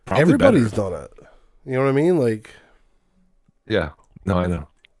probably everybody's better. done it. You know what I mean? Like, yeah. No, I know.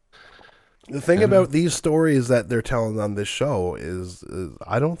 The thing about these stories that they're telling on this show is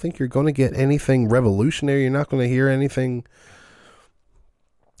I don't think you're going to get anything revolutionary. You're not going to hear anything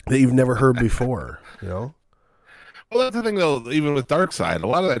that you've never heard before, you know? Well, that's the thing, though, even with Dark Side, a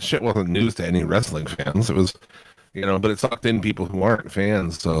lot of that shit wasn't news to any wrestling fans. It was, but it sucked in people who aren't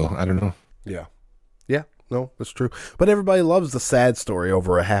fans, so I don't know. Yeah. Yeah, no, that's true. But everybody loves the sad story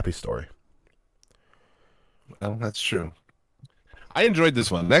over a happy story. Well, that's true. I enjoyed this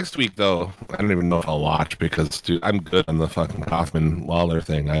one. Next week, though, I don't even know if I'll watch because, dude, I'm good on the fucking Kaufman-Lawler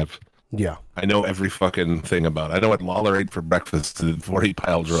thing. I know every fucking thing about it. I know what Lawler ate for breakfast before he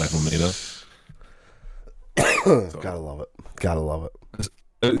piled rifle made up. So. Gotta love it.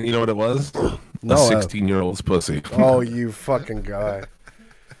 You know what it was? No, a 16-year-old's pussy. Oh, you fucking guy.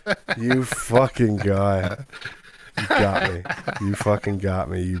 You fucking guy. You got me. You fucking got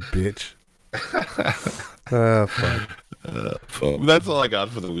me, you bitch. Fuck. That's all I got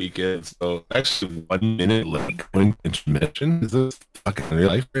for the weekend. So, actually, 1 minute late going intermission. Is this fucking real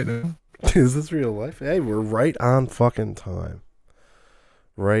life right now? Is this real life? Hey, we're right on fucking time.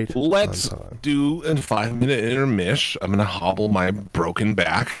 Let's do a 5-minute intermish. I'm gonna hobble my broken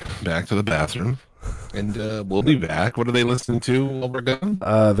back to the bathroom, and we'll be back. What are they listening to while we're gone?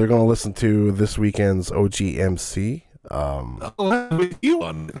 They're gonna listen to this weekend's OGMC. With you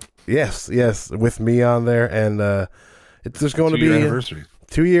on it. Yes, with me on there, and there's going to be anniversary.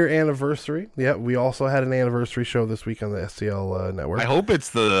 2-year anniversary. Yeah, we also had an anniversary show this week on the STL network. I hope it's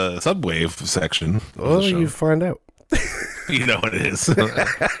the Subwave section. Well, you find out. You know what it is. All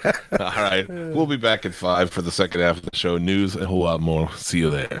right. We'll be back at 5 for the second half of the show. News and a whole lot more. See you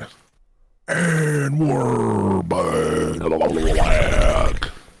there. And we're back.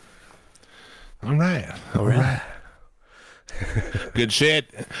 All right. Good shit.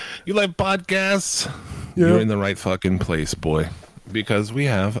 You like podcasts? Yeah. You're in the right fucking place, boy. Because we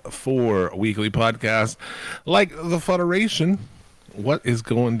have 4 weekly podcasts like the Federation. What is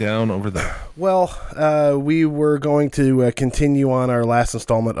going down over there? Well, we were going to continue on our last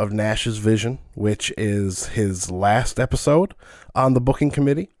installment of Nash's Vision, which is his last episode on the booking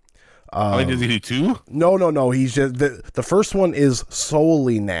committee. Did he do 2? No. He's just the first one is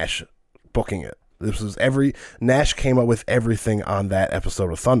solely Nash booking it. Nash came up with everything on that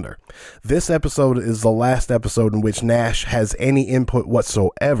episode of Thunder. This episode is the last episode in which Nash has any input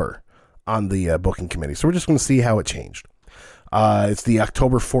whatsoever on the booking committee. So we're just going to see how it changed. It's the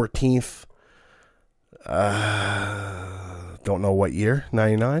October 14th. Don't know what year,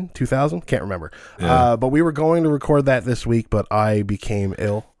 99, 2000, can't remember. Yeah. But we were going to record that this week, but I became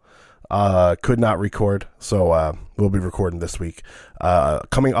ill. Could not record, so we'll be recording this week.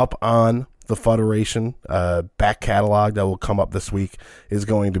 Coming up on the Federation back catalog that will come up this week is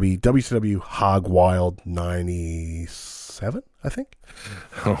going to be WCW Hog Wild 97, I think.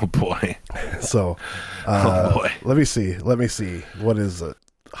 Oh boy. So, Oh boy. let me see. What is it?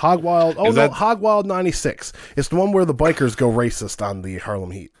 Hog Wild. Oh, no, Hog Wild 96. It's the one where the bikers go racist on the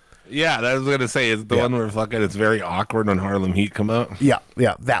Harlem Heat. Yeah, that was gonna say it's the one where fucking it's very awkward when Harlem Heat come out. Yeah,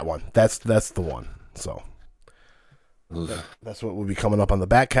 that one. That's the one. So that's what will be coming up on the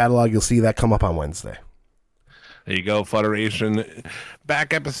back catalog. You'll see that come up on Wednesday. There you go, Federation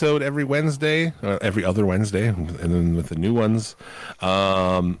back episode every Wednesday, every other Wednesday, and then with the new ones.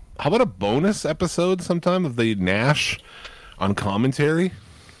 How about a bonus episode sometime of the Nash on commentary?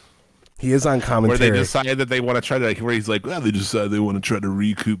 He is on commentary. Where they decide that they want to try to, where he's like, well, they decide they want to try to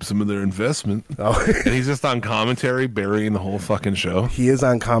recoup some of their investment. Oh. And he's just on commentary, burying the whole fucking show. He is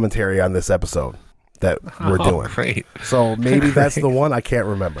on commentary on this episode that we're doing. Great. So maybe that's the one. I can't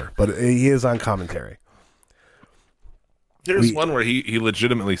remember. But he is on commentary. There's one where he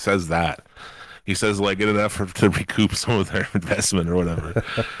legitimately says that. He says, like, in an effort to recoup some of their investment or whatever.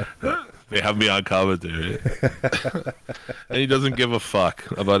 They have me on commentary. And he doesn't give a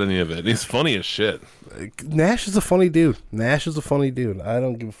fuck about any of it. He's funny as shit. Nash is a funny dude. I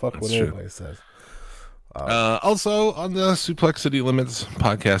don't give a fuck what anybody says. Also on the Suplex City Limits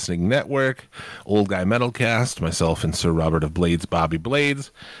Podcasting Network, Old Guy Metalcast, myself and Sir Robert of Blades, Bobby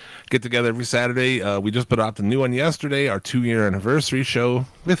Blades, get together every Saturday. We just put out the new one yesterday, our 2-year anniversary show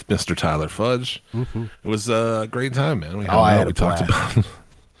with Mr. Tyler Fudge. Mm-hmm. It was a great time, man.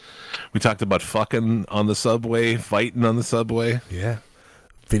 We talked about fucking on the subway, fighting on the subway. Yeah.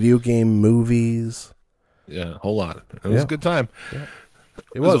 Video game, movies. Yeah, a whole lot. It was a good time. Yeah.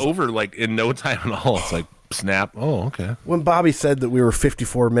 It was over like in no time at all. It's like snap. Oh, okay. When Bobby said that we were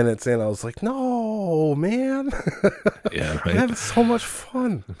 54 minutes in, I was like, no, man. Yeah, right. We're having so much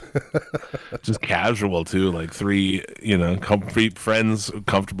fun. Just casual too, like 3, friends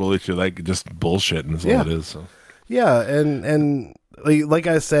comfortable with you, like just bullshitting is all it is. So. Yeah, and like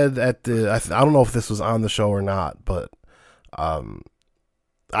I said at the, I don't know if this was on the show or not, but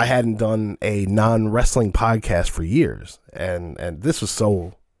I hadn't done a non-wrestling podcast for years, and this was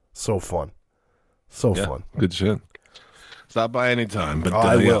so fun. Fun. Good shit. Stop by anytime. But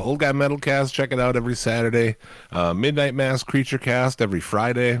I will. Old Guy Metalcast, check it out every Saturday. Midnight Mass Creature Cast every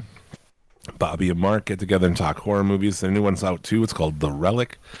Friday. Bobby and Mark get together and talk horror movies. Their new one's out too. It's called The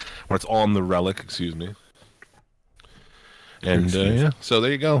Relic, or it's on The Relic, excuse me. And so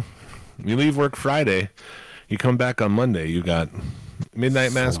there you go. You leave work Friday, you come back on Monday. You got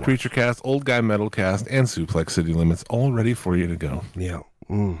Midnight Mass Creature Cast, Old Guy Metalcast, and Suplex City Limits all ready for you to go. Yeah.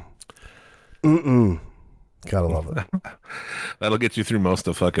 Gotta love it. That'll get you through most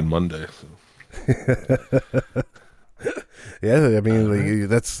of fucking Monday. So. Yeah, I mean,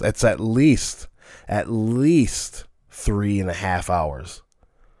 that's at least 3.5 hours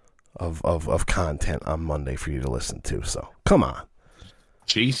of content on Monday for you to listen to. So come on.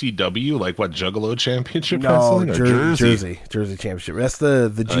 JCW, like what, Juggalo Championship no, Wrestling? Jersey Championship. That's the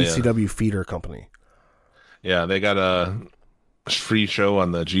GCW feeder company. Yeah, they got a free show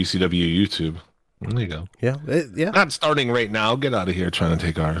on the GCW YouTube. There you go. Yeah, Not starting right now. Get out of here trying to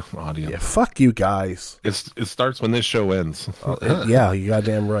take our audience. Yeah, fuck you guys. It starts when this show ends. Yeah, you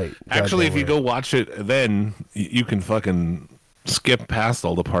goddamn right. Actually, if you go watch it, then you can fucking skip past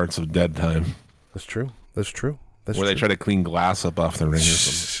all the parts of Dead Time. That's true. Where they try to clean glass up off the ring or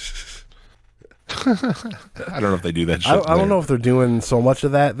something. I don't know if they do that shit. I don't know if they're doing so much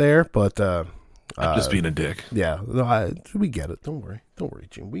of that there, but I'm just being a dick. Yeah, no, we get it. Don't worry,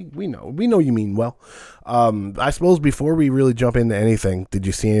 Jim. We know you mean well. I suppose before we really jump into anything, did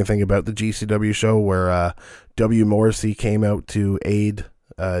you see anything about the GCW show where W. Morrissey came out to aid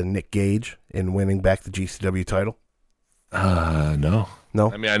Nick Gage in winning back the GCW title? No. No?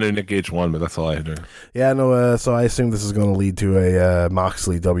 I mean, I know Nick Gage won, but that's all I heard. Yeah, no, so I assume this is going to lead to a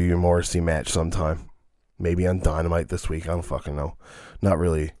Moxley W. Morrissey match sometime. Maybe on Dynamite this week. I don't fucking know. Not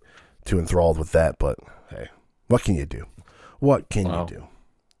really too enthralled with that, but hey, what can you do? What can you do?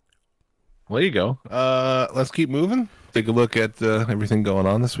 Well, there you go. Let's keep moving. Take a look at everything going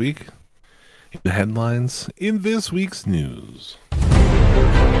on this week. The headlines in this week's news.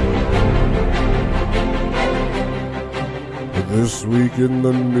 This week in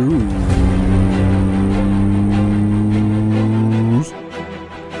the news,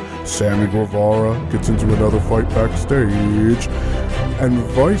 Sammy Guevara gets into another fight backstage, and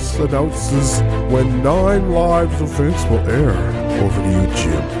Vice announces when 9 live events will air. Over to you,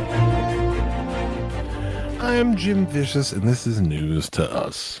 Jim. I'm Jim Vicious, and this is news to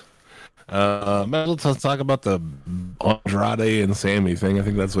us. Let's talk about the Andrade and Sammy thing. I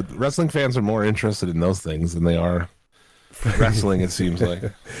think that's what wrestling fans are more interested in, those things, than they are wrestling, it seems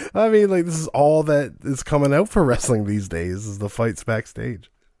like. I mean, like, this is all that is coming out for wrestling these days, is the fights backstage.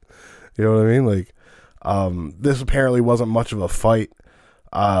 You know what I mean? Like, this apparently wasn't much of a fight.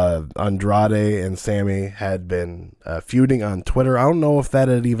 Andrade and Sammy had been feuding on Twitter. I don't know if that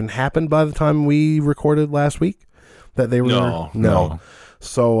had even happened by the time we recorded last week. That they were no.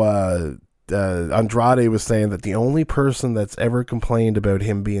 So Andrade was saying that the only person that's ever complained about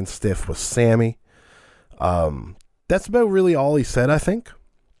him being stiff was Sammy. That's about really all he said, I think.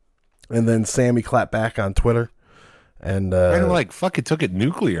 And then Sammy clapped back on Twitter. And fucking took it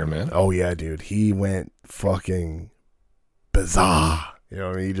nuclear, man. Oh yeah, dude. He went fucking bizarre. You know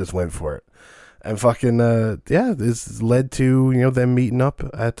what I mean? He just went for it. And fucking, this led to, them meeting up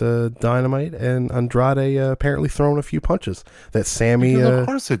at Dynamite and Andrade apparently throwing a few punches that Sammy... of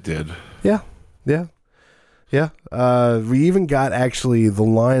course it did. Yeah. We even got actually the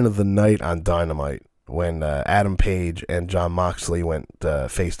line of the night on Dynamite when Adam Page and Jon Moxley went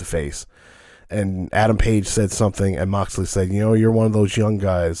face to face. And Adam Page said something and Moxley said, you're one of those young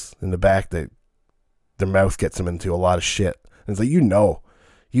guys in the back that their mouth gets them into a lot of shit. And it's like, you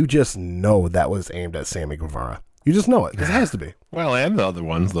just know that was aimed at Sammy Guevara. You just know it, because it has to be. Well, and the other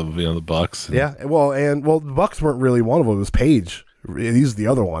ones, the Bucks. Yeah, the Bucks weren't really one of them. It was Page. He's the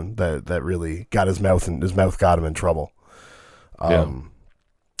other one that really got his mouth, and his mouth got him in trouble.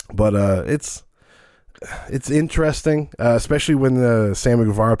 But it's interesting, especially when Sammy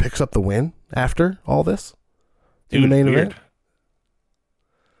Guevara picks up the win after all this in the main event.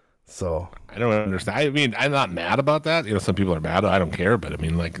 So I don't understand. I mean, I'm not mad about that. Some people are mad. I don't care, but I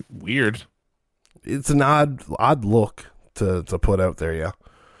mean, like, weird. It's an odd look to put out there. Yeah,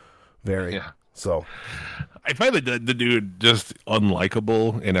 very. Yeah. So I find the dude just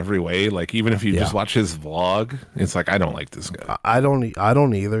unlikable in every way. Like, even if you just watch his vlog, it's like, I don't like this guy. I don't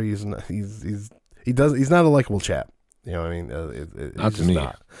either. He's not a likable chap. You know what I mean? Not to me.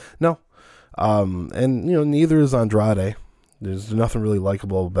 No. And neither is Andrade. There's nothing really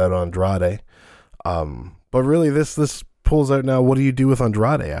likable about Andrade. But really, this pulls out now. What do you do with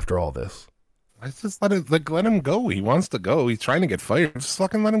Andrade after all this? I just let him go. He wants to go. He's trying to get fired. Just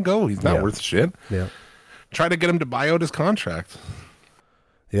fucking let him go. He's not worth shit. Yeah. Try to get him to buy out his contract.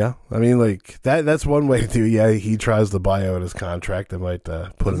 Yeah, I mean, like that's one way to do. Yeah, he tries to buy out his contract. They might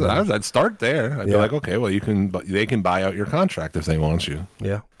put him. I'd start there. I'd be like, okay, well, they can buy out your contract if they want you.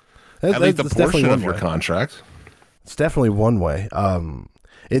 Yeah, at least a portion of your contract. It's definitely one way. Or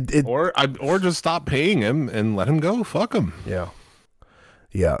just stop paying him and let him go. Fuck him. Yeah.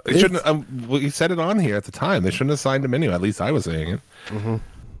 They shouldn't. He said it on here at the time. They shouldn't have signed him anyway. At least I was saying it. Mm-hmm.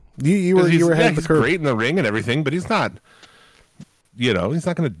 You were ahead of the curve. He's great in the ring and everything, but he's not. He's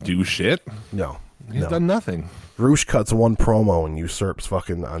not going to do shit. No, he's done nothing. Roosh cuts one promo and usurps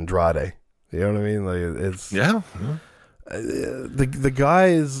fucking Andrade. You know what I mean? Like, it's the guy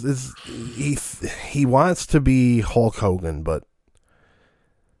is he wants to be Hulk Hogan, but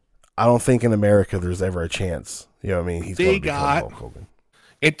I don't think in America there's ever a chance. You know what I mean? He's going to become Hulk Hogan.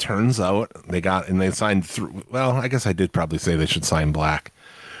 It turns out they signed through. Well, I guess I did probably say they should sign Black.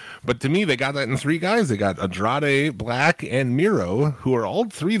 But to me, they got that in 3 guys. They got Andrade, Black, and Miro, who are all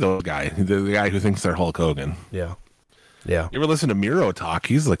 3 of those guys. The guy who thinks they're Hulk Hogan. Yeah. You ever listen to Miro talk?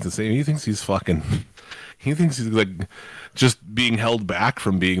 He's like the same. He thinks he's like just being held back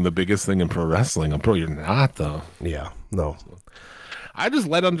from being the biggest thing in pro wrestling. You're not, though. Yeah, no. I just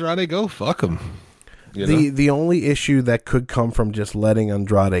let Andrade go. Fuck him. The only issue that could come from just letting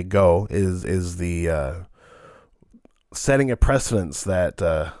Andrade go is the setting a precedence that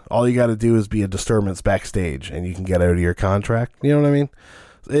all you got to do is be a disturbance backstage and you can get out of your contract. You know what I mean?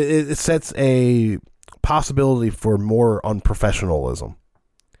 It sets a possibility for more unprofessionalism.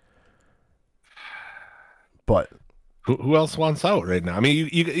 But who else wants out right now? I mean,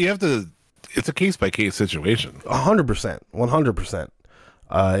 you have to. It's a case by case situation. 100%, 100%.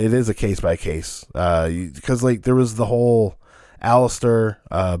 It is a case by case because like there was the whole Alistair,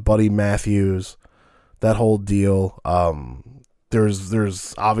 Buddy Matthews, that whole deal.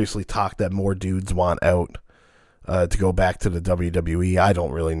 There's obviously talk that more dudes want out to go back to the WWE. I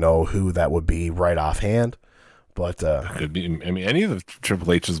don't really know who that would be right offhand, but could be. I mean, any of the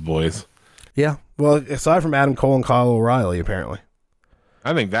Triple H's boys. Yeah. Well, aside from Adam Cole and Kyle O'Reilly, apparently.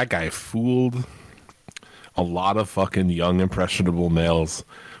 I think that guy fooled a lot of fucking young, impressionable males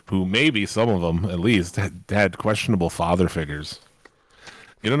who maybe some of them at least had questionable father figures.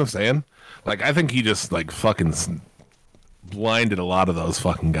 You know what I'm saying? Like, I think he just like fucking blinded a lot of those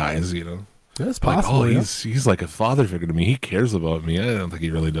fucking guys. You know, That's like, possible. he's like a father figure to me. He cares about me. I don't think he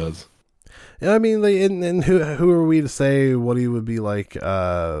really does. Yeah, I mean, and who are we to say what he would be like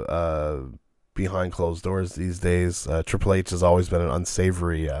behind closed doors these days? Triple H has always been an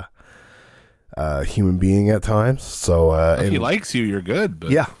unsavory human being at times. So If he likes you, you're good. But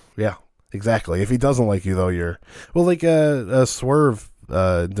yeah, exactly. If he doesn't like you, though, you're like Swerve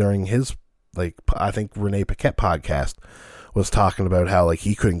during his I think Renee Paquette podcast was talking about how like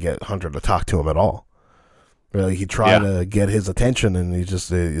he couldn't get Hunter to talk to him at all. Really, he tried to get his attention, and he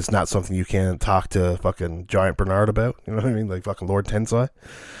just it's not something you can talk to fucking Giant Bernard about. You know what I mean? Like fucking Lord Tensai.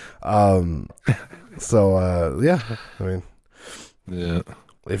 So yeah, I mean, yeah.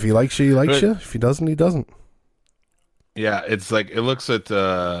 if he likes you, he likes you. If he doesn't, he doesn't. Yeah, it's like it looks at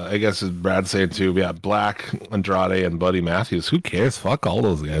I guess as Brad's saying too. Yeah, Black, Andrade, and Buddy Matthews. Who cares? Fuck all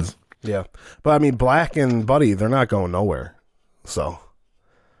those guys. Yeah, but I mean, Black and Buddy, they're not going nowhere. So,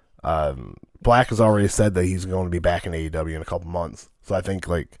 Black has already said that he's going to be back in AEW in a couple months. So I think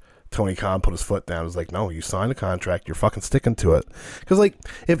like Tony Khan put his foot down. Was like, no, you signed a contract. You're fucking sticking to it. Because like,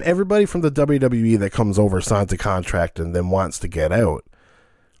 if everybody from the WWE that comes over signs a contract and then wants to get out,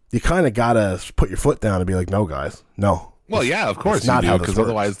 you kind of gotta put your foot down and be like, no, guys, no. Well, yeah, of course, not how this because works.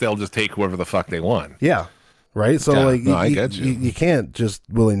 otherwise they'll just take whoever the fuck they want. Yeah. Right. So Yeah, like, no, I get you. You can't just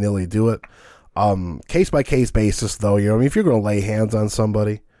willy nilly do it. Case by case basis, though. You know, I mean, if you're going to lay hands on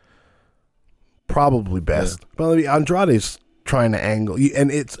somebody, probably best. Yeah. But I mean, Andrade's trying to angle,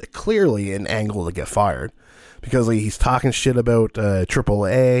 and it's clearly an angle to get fired because like, he's talking shit about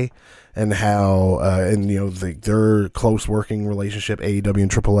AAA and how and you know their close working relationship, AEW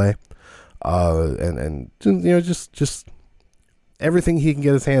and AAA, and you know just everything he can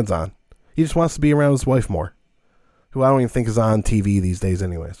get his hands on. He just wants to be around his wife more, who I don't even think is on TV these days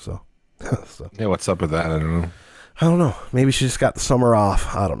anyway. So, Yeah, what's up with that? I don't know. I don't know. Maybe she just got the summer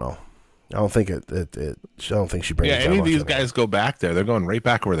off. I don't know. I don't think I don't think she brings. Yeah, that any of much these it. guys go back there, they're going right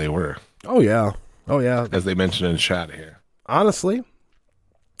back where they were, Oh yeah. as they mentioned in chat here. Honestly,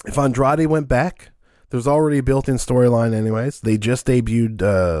 if Andrade went back, there's already a built-in storyline. Anyways, they just debuted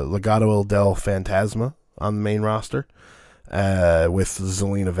Legado del Fantasma on the main roster with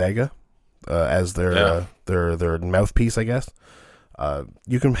Zelina Vega as their mouthpiece, I guess.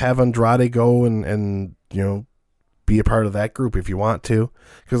 You can have Andrade go and you know be a part of that group if you want to,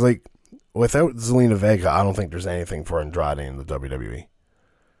 because like without Zelina Vega, I don't think there's anything for Andrade in the WWE.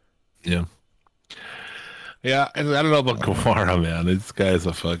 Yeah. Yeah, and I don't know about Guevara, man. This guy's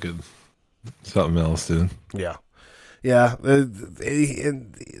a fucking something else, dude. Yeah. The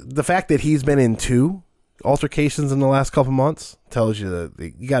fact that he's been in 2 altercations in the last couple months tells you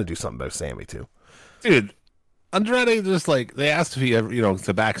that you got to do something about Sammy too. Dude, Andrade just like, they asked if he ever, you know,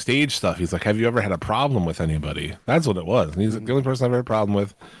 the backstage stuff. He's like, have you ever had a problem with anybody? That's what it was. And he's like, the only person I've had a problem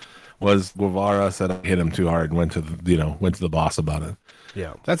with was Guevara said I hit him too hard and went to the boss about it.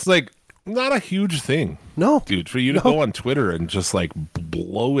 Yeah. That's like not a huge thing. No. Dude, for you to go on Twitter and just like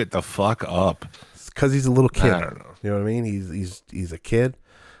blow it the fuck up. Because he's a little kid. I don't know. You know what I mean? He's a kid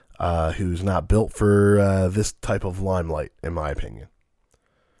who's not built for this type of limelight, in my opinion.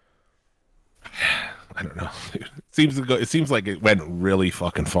 I don't know. Dude. It seems like it went really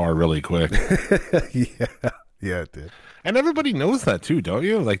fucking far really quick. Yeah, it did. And everybody knows that too, don't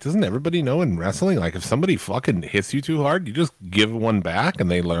you? Like, doesn't everybody know in wrestling? Like, if somebody fucking hits you too hard, you just give one back, and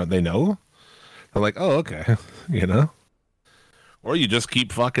they know. They're like, oh, okay, you know. Or you just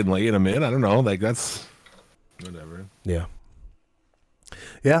keep fucking laying them in. I don't know. Like, that's whatever. Yeah.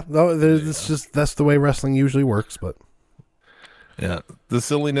 Yeah. No, it's just that's the way wrestling usually works. But Yeah, the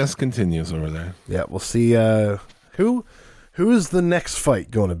silliness continues over there. yeah, we'll see. Who is the next fight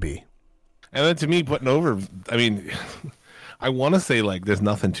going to be? And then to me, putting over, I mean, I want to say like there's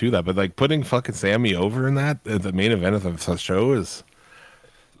nothing to that, but like putting fucking Sammy over in that at the main event of the show is,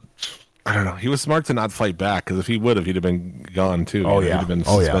 I don't know. He was smart to not fight back, because if he would have, he'd have been gone too. Oh, You know, yeah. he'd have been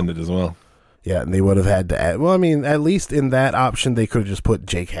Oh, yeah. suspended as well. Yeah, and they would have had to add. Well, I mean, at least in that option, they could have just put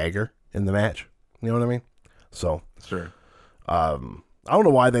Jake Hager in the match. You know what I mean? So, Sure. I don't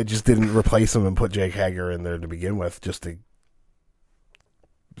know why they just didn't replace him and put Jake Hager in there to begin with, just to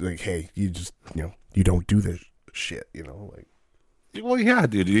like, hey, you don't do this shit, you know, like. Well, yeah,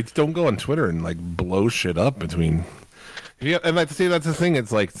 dude. You don't go on Twitter and like blow shit up between. And like to say that's the thing.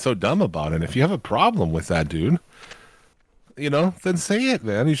 It's like so dumb about it. If you have a problem with that dude, you know, then say it,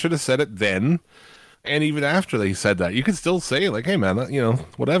 man. You should have said it then. And even after they said that, you could still say like, "Hey, man,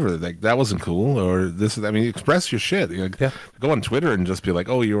 whatever. Like that wasn't cool," or this is. I mean, express your shit. Go on Twitter and just be like,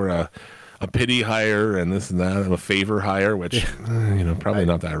 "Oh, you were a pity hire and this and that, and a favor hire," which probably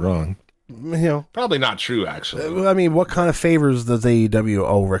not that wrong. Probably not true, actually. I mean, what kind of favors does AEW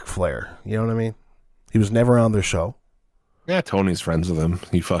owe Ric Flair? You know what I mean? He was never on their show. Yeah, Tony's friends with him.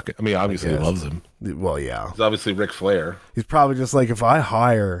 Obviously he loves him. Well, yeah. He's obviously Ric Flair. He's probably just like, if I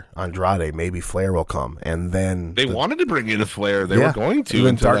hire Andrade, maybe Flair will come. And then... They wanted to bring in Flair. They were going to even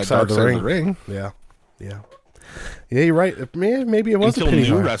until Dark Side of the Ring. Yeah. Yeah, you're right. Maybe it was until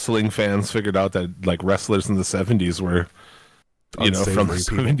new wrestling fans figured out that like wrestlers in the 70s were... from the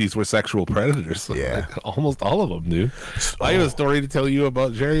 70s were sexual predators. Yeah. Like, almost all of them, dude. I have a story to tell you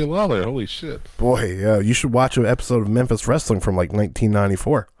about Jerry Lawler. Holy shit. Boy, yeah. You should watch an episode of Memphis Wrestling from like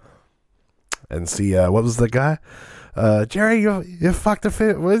 1994 and see, what was the guy? Jerry, you fucked a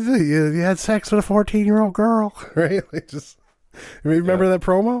fit. What is it? You had sex with a 14-year-old girl, right? Like remember that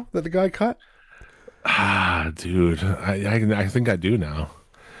promo that the guy cut? Dude. I think I do now.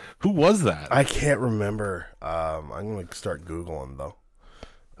 Who was that? I can't remember. I'm going to start Googling, though.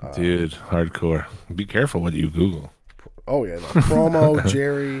 Dude, hardcore. Be careful what you Google. Oh, yeah. No. Promo,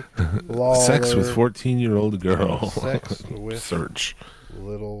 Jerry Lawler. Sex with 14-year-old girl. Sex with search.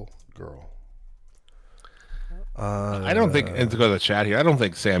 Little girl. I don't think, and to go to the chat here, I don't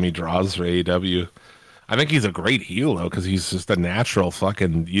think Sammy draws for AEW. I think he's a great heel, though, because he's just a natural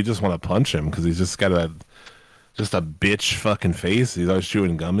fucking, you just want to punch him, because he's just got a bitch fucking face. He's always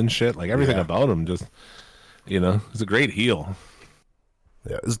chewing gum and shit. Like everything about him, just he's a great heel.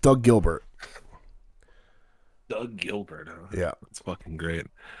 Yeah, it's Doug Gilbert. Doug Gilbert, huh? Yeah, it's fucking great.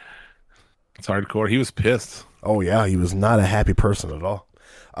 It's hardcore. He was pissed. Oh yeah, he was not a happy person at all.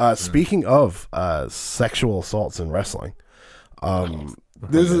 Speaking of sexual assaults in wrestling,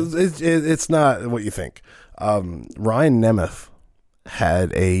 it's not what you think. Ryan Nemeth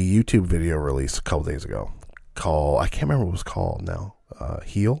had a YouTube video released a couple days ago. I can't remember what it was called now,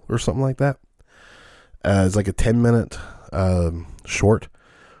 Heel or something like that. It's like a 10-minute short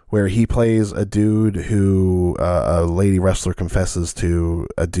where he plays a dude who a lady wrestler confesses to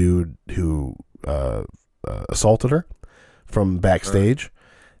a dude who assaulted her from backstage,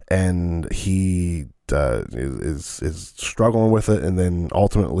 and he is struggling with it, and then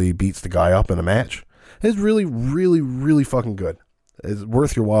ultimately beats the guy up in a match. It's really, really, really fucking good. It's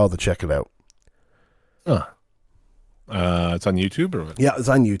worth your while to check it out. Huh. It's on YouTube or what? Yeah, it's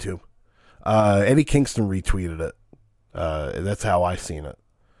on YouTube. Eddie Kingston retweeted it. That's how I seen it.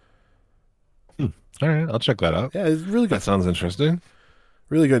 All right, I'll check that out. Yeah, it's really good. That sounds interesting.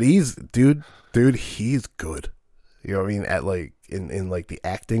 Really good. He's dude, he's good. You know what I mean? At like in like the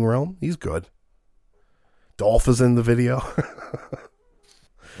acting realm, he's good. Dolph is in the video.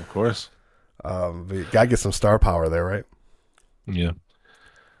 Of course. But you gotta get some star power there, right? Yeah.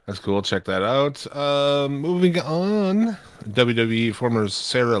 That's cool. Check that out. Moving on, WWE former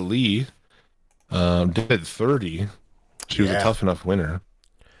Sarah Lee did 30. She was a tough enough winner.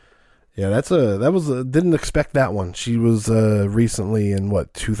 Yeah, didn't expect that one. She was recently in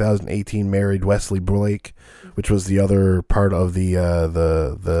 2018 married Wesley Blake, which was the other part of the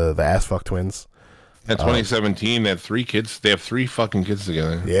Ass Fuck Twins. In 2017, they had 3 kids. They have 3 fucking kids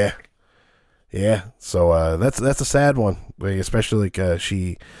together. Yeah. Yeah, so that's a sad one, especially like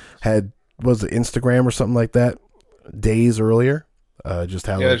she had, was it Instagram or something like that days earlier? Just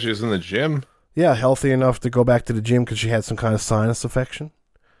how she was in the gym. Yeah, healthy enough to go back to the gym because she had some kind of sinus infection.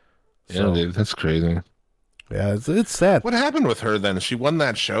 Yeah, dude, that's crazy. Yeah, it's sad. What happened with her then? She won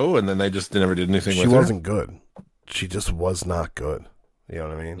that show, and then they just never did anything with her? She wasn't good. She just was not good. You know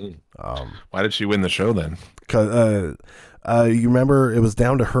what I mean? Why did she win the show then? Because you remember it was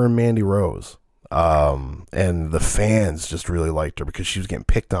down to her and Mandy Rose. And the fans just really liked her because she was getting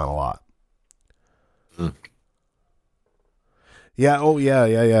picked on a lot. Yeah. Oh,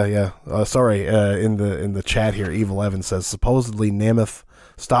 yeah. Sorry. In the chat here, Evil Evan says supposedly Nemeth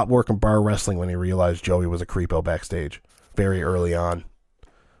stopped working bar wrestling when he realized Joey was a creepo backstage very early on,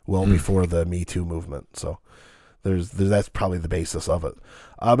 well before the Me Too movement. So that's probably the basis of it.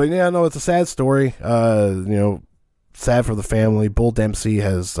 But yeah, no, it's a sad story. Sad for the family. Bull Dempsey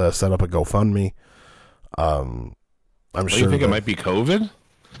has set up a GoFundMe. I'm sure. You think it might be COVID?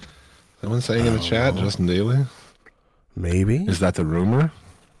 Someone saying in the chat, Justin Daly. Maybe. Is that the rumor?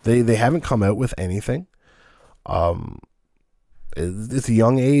 They haven't come out with anything. It's a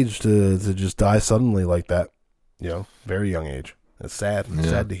young age to just die suddenly like that. Very young age. It's sad. It's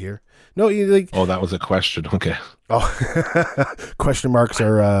sad to hear. No, oh, that was a question. Okay. Oh, question marks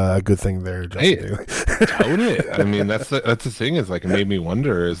are a good thing there. Justin Daly. Totally. I mean, that's the thing. Is like it made me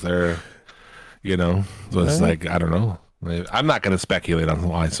wonder: is there, You know, so it's like I don't know. I'm not going to speculate on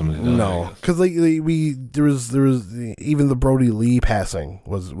why somebody died. No, because like there was even the Brody Lee passing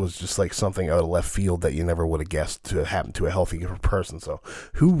was just like something out of left field that you never would have guessed to happen to a healthy person. So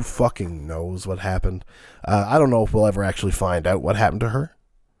who fucking knows what happened? I don't know if we'll ever actually find out what happened to her.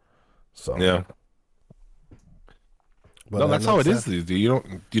 So Yeah. but No, that's how it is. You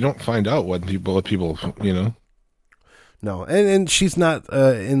don't find out what people you know. No, and she's not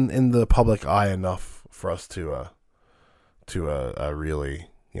in the public eye enough for us to really,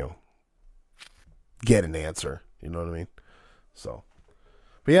 you know, get an answer. You know what I mean? So,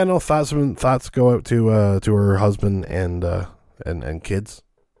 but yeah, no thoughts go out to her husband and kids.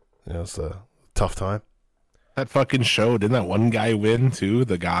 You know, it's a tough time. That fucking show, didn't that one guy win too?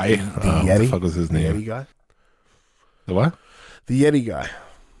 The guy, The what Yeti? the fuck was his The name? Yeti guy. The what? The Yeti guy.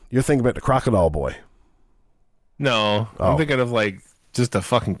 You're thinking about the crocodile boy. No, Oh. I'm thinking of like just a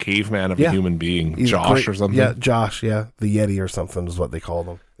fucking caveman of Yeah. a human being, He's Josh great- or something. Yeah, Josh. Yeah, the Yeti or something is what they called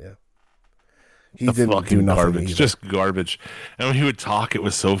him. Yeah. He The didn't fucking do nothing garbage, either. just garbage. And when he would talk, it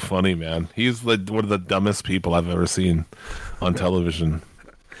was so funny, man. He's like one of the dumbest people I've ever seen on television.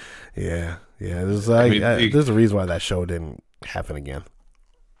 Yeah. There's mean, there's a reason why that show didn't happen again.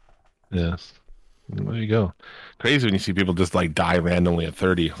 Yes. There you go. Crazy when you see people just like die randomly at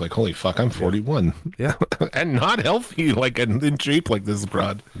 30. Like, holy fuck, I'm 41. Yeah. And not healthy, like in shape like this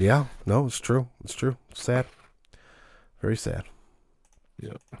broad. Yeah. No, it's true. It's true. It's sad. Very sad.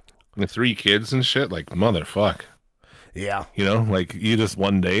 Yeah. And the 3 kids and shit, like, motherfuck. Yeah. You know, like you just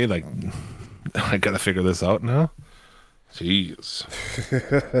one day, like, I gotta figure this out now. Jeez.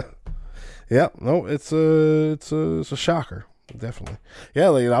 Yeah. No, it's a shocker. Definitely. Yeah.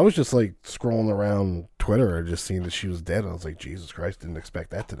 Like I was just like scrolling around Twitter and just seeing that she was dead. I was like, Jesus Christ, didn't expect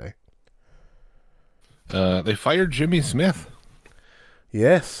that today. They fired Jimmy Smith.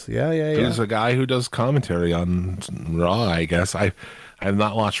 Yes. Yeah. Who's a guy who does commentary on Raw, I guess. I have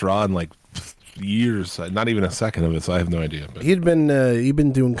not watched Raw in like years, not even a second of it, so I have no idea. But He'd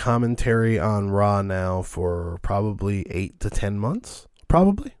been doing commentary on Raw now for probably 8 to 10 months.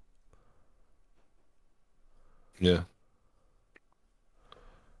 Probably. yeah.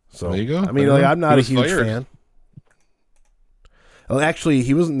 So There you go. I mean, There you like go. I'm not He a was huge fired. fan. Well, actually,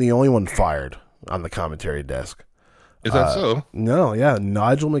 he wasn't the only one fired on the commentary desk. Is that so? No, yeah,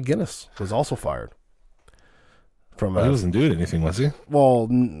 Nigel McGuinness was also fired from. He wasn't doing anything, was he? Well,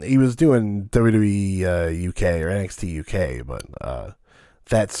 he was doing WWE UK or NXT UK, but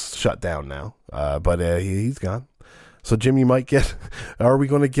that's shut down now. But he's gone. So Jim, you might get. Are we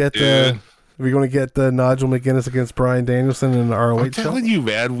going to get? Yeah. Are we going to get Nigel McGuinness against Bryan Danielson in the ROH I'm show? telling you,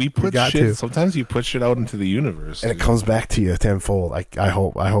 man, we put got shit. to. Sometimes you put shit out into the universe. And it comes back to you tenfold. I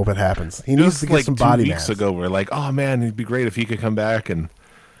hope it happens. He needs Just to get like some 2 body weeks mass. ago, we're like, oh man, it'd be great if he could come back and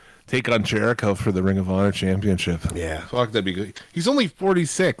take on Jericho for the Ring of Honor Championship. Yeah. Fuck, that'd be good. He's only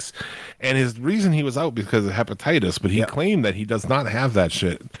 46, and his reason he was out because of hepatitis, but he Yep. claimed that he does not have that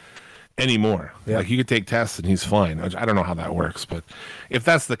shit anymore. Yep. Like he could take tests and he's fine. I don't know how that works, but if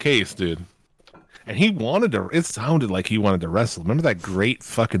that's the case, dude. And he wanted to. It sounded like he wanted to wrestle. Remember that great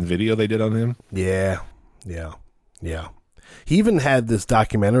fucking video they did on him? Yeah. He even had this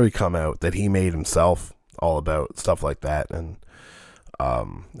documentary come out that he made himself, all about stuff like that, and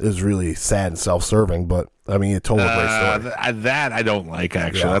it was really sad and self-serving. But I mean, it told a great story. That I don't like.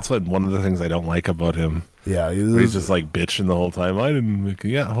 Actually, Yeah. that's one of the things I don't like about him. Yeah, it He's was, just like bitching the whole time. I didn't. Make,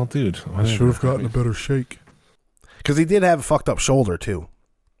 yeah, well, dude. I should have gotten a better shake. Because he did have a fucked up shoulder too.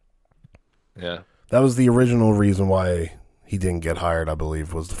 Yeah. That was the original reason why he didn't get hired, I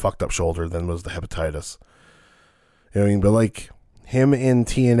believe, was the fucked up shoulder, then was the hepatitis. You know what I mean? But like him in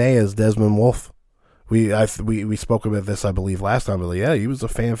TNA as Desmond Wolfe, we spoke about this, I believe, last time. But like, yeah, he was a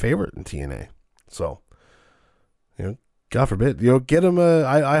fan favorite in TNA. So, you know, God forbid, you know, get him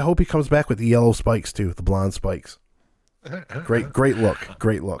I hope he comes back with the yellow spikes too, the blonde spikes. Great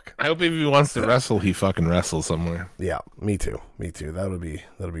look. I hope if he wants to wrestle, he fucking wrestles somewhere. Yeah, me too. That'll be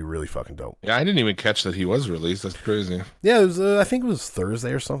really fucking dope. Yeah, I didn't even catch that he was released. That's crazy. Yeah, it was. I think it was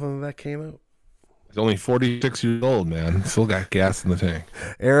Thursday or something that came out. He's only 46 years old, man. Still got gas in the tank.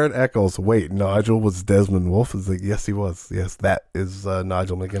 Aaron Eccles. Wait, Nigel was Desmond Wolfe? Is like, yes, he was. Yes, that is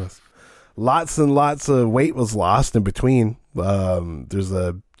Nigel McGuinness. Lots and lots of weight was lost in between. There's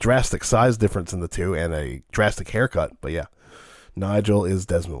a drastic size difference in the two and a drastic haircut. But yeah, Nigel is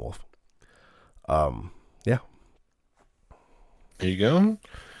Desmond Wolfe. Yeah. There you go.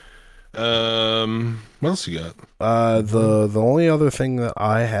 What else you got? The only other thing that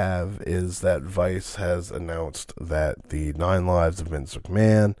I have is that Vice has announced that the 9 Lives of Vince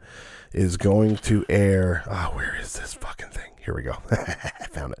McMahon is going to air. Where is this fucking thing? Here we go. I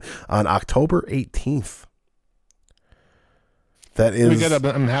found it on October 18th. That is.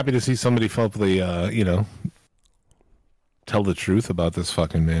 I'm happy to see somebody hopefully, tell the truth about this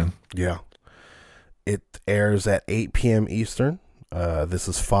fucking man. Yeah. It airs at 8 p.m. Eastern. This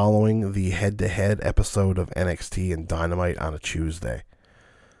is following the head-to-head episode of NXT and Dynamite on a Tuesday.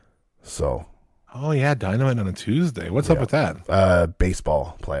 So. Oh, yeah, Dynamite on a Tuesday. What's up with that?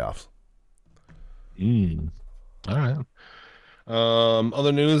 Baseball playoffs. All right.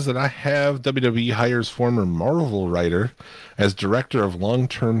 Other news that I have, WWE hires former Marvel writer as director of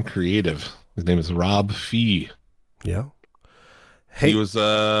long-term creative. His name is Rob Fee. Yeah. Hey. He was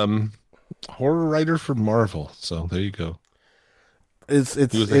horror writer for Marvel, so there you go. He was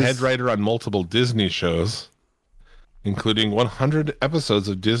the head writer on multiple Disney shows, including 100 episodes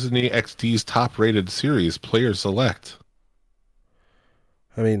of Disney XD's top-rated series, Player Select.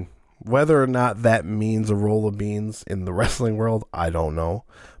 I mean, whether or not that means a roll of beans in the wrestling world, I don't know.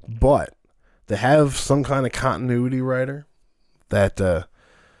 But to have some kind of continuity writer that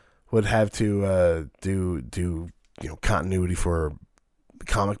would have to do continuity for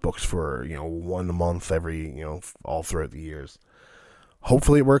comic books for 1 a month every all throughout the years.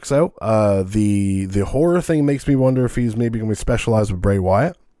 Hopefully it works out. The horror thing makes me wonder if he's maybe going to be specialized with Bray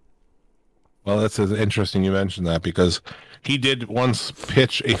Wyatt. Well, that's interesting you mentioned that, because he did once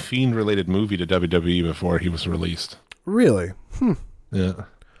pitch a Fiend-related movie to WWE before he was released. Really? Yeah.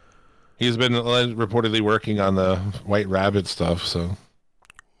 He's been reportedly working on the White Rabbit stuff, so.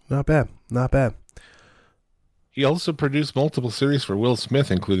 Not bad. Not bad. He also produced multiple series for Will Smith,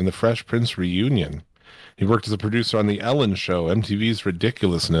 including The Fresh Prince Reunion. He worked as a producer on The Ellen Show, MTV's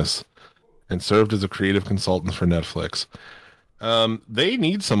Ridiculousness, and served as a creative consultant for Netflix. They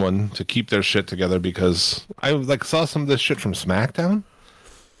need someone to keep their shit together, because I saw some of this shit from SmackDown.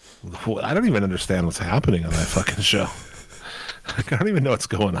 I don't even understand what's happening on that fucking show. I don't even know what's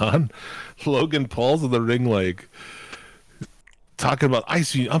going on. Logan Paul's in the ring, talking about I'm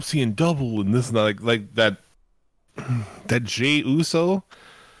seeing double and this and that, like that Jey Uso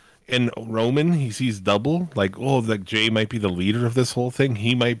and Roman, he sees double. Jey might be the leader of this whole thing.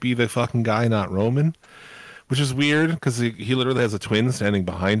 He might be the fucking guy, not Roman. Which is weird, because he literally has a twin standing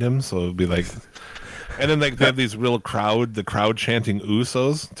behind him, so it'd be like... And then they have these real the crowd chanting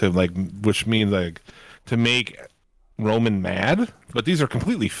Usos, which means to make Roman mad. But these are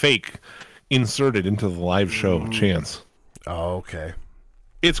completely fake, inserted into the live show chants. Oh, okay.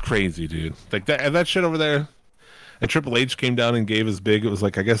 It's crazy, dude. That shit over there. And Triple H came down and gave his big... It was I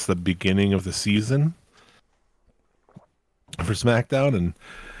guess the beginning of the season for SmackDown, and...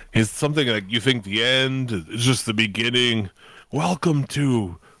 It's something you think the end is just the beginning. Welcome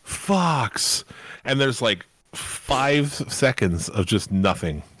to Fox. And there's 5 seconds of just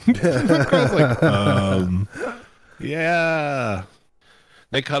nothing. Yeah.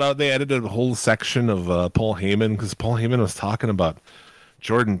 They edited a whole section of Paul Heyman, because Paul Heyman was talking about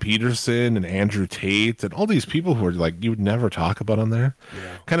Jordan Peterson and Andrew Tate and all these people who are you would never talk about on there.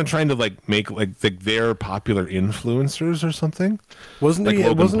 Yeah. Kind of trying to make their popular influencers or something. Wasn't there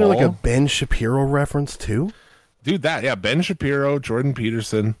a Ben Shapiro reference too? Dude, Ben Shapiro, Jordan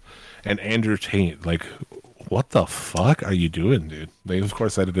Peterson, and Andrew Tate. What the fuck are you doing, dude? They of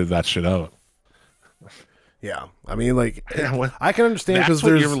course edited that shit out. Yeah. I mean I can understand, because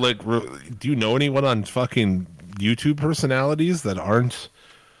there's do you know anyone on fucking YouTube personalities that aren't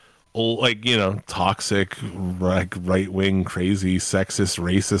toxic, right-wing, crazy, sexist,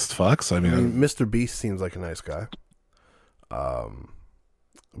 racist fucks? I mean, Mr. Beast seems like a nice guy.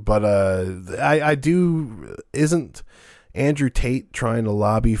 But I do... Isn't Andrew Tate trying to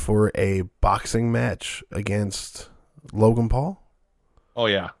lobby for a boxing match against Logan Paul? Oh,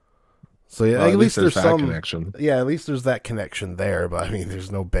 yeah. So yeah, at least there's some connection. Yeah, at least there's that connection there. But I mean,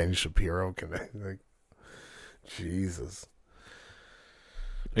 there's no Ben Shapiro connection. Jesus.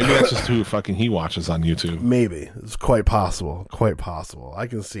 Maybe that's just who fucking he watches on YouTube. Maybe. It's quite possible. Quite possible. I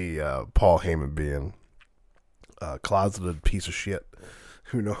can see Paul Heyman being a closeted piece of shit.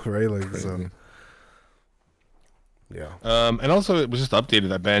 Who knows, right? Yeah. And also, it was just updated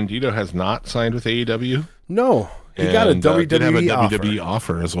that Bandito has not signed with AEW. No. He got a WWE did have a offer. WWE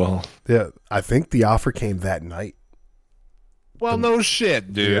offer as well. Yeah, I think the offer came that night. Well, no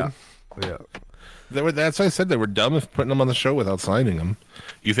shit, dude. Yeah. That's why I said they were dumb if putting them on the show without signing them.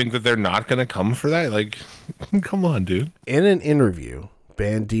 You think that they're not going to come for that? Come on, dude. In an interview,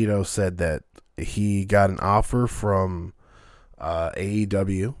 Bandito said that he got an offer from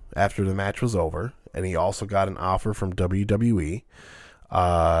AEW after the match was over, and he also got an offer from WWE.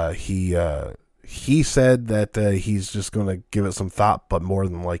 He said that he's just going to give it some thought, but more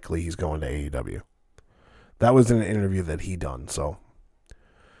than likely he's going to AEW. That was in an interview that he done. So,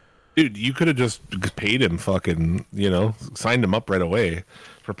 dude, you could have just paid him fucking, signed him up right away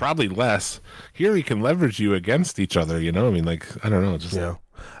for probably less. Here he can leverage you against each other. I mean, like, I don't know, just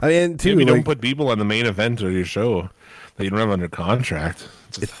I mean, too, maybe don't put people on the main event of your show that you don't have under contract.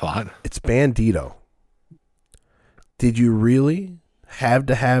 It's a thought. It's Bandito. Did you really have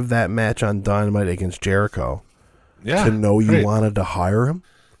to have that match on Dynamite against Jericho to know you wanted to hire him?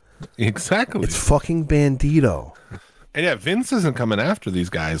 Exactly. It's fucking Bandito. And yeah, Vince isn't coming after these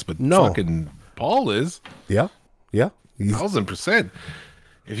guys, but fucking Paul is. Yeah. 1,000%.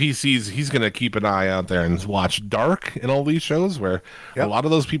 If he sees, he's going to keep an eye out there and watch Dark and all these shows where a lot of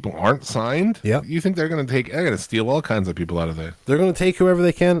those people aren't signed. Yep. You think they're going to steal all kinds of people out of there? They're going to take whoever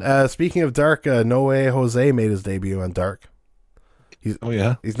they can. Speaking of Dark, No Way Jose made his debut on Dark. He's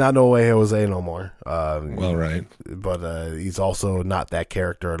not No Way Jose no more. Well, right. But he's also not that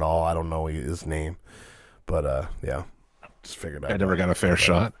character at all. I don't know his name. But, just figured out. I never got a fair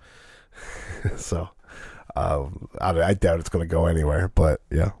shot. So, I doubt it's going to go anywhere, but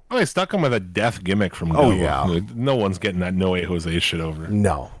yeah. Oh, I stuck him with a death gimmick from Go. Oh, yeah. No one's getting that No Way Jose shit over.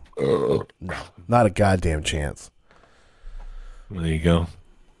 No. No. Not a goddamn chance. There you go.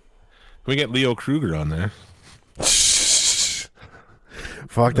 We get Leo Kruger on there.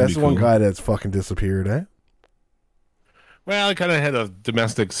 Fuck, that's the one guy that's fucking disappeared, eh? Well, I kind of had a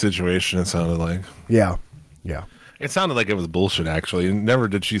domestic situation, it sounded like. Yeah. It sounded like it was bullshit, actually. Never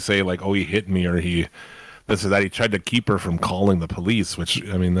did she say, like, oh, he hit me or he this or that. He tried to keep her from calling the police, which,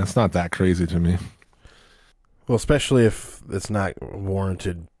 I mean, that's not that crazy to me. Well, especially if it's not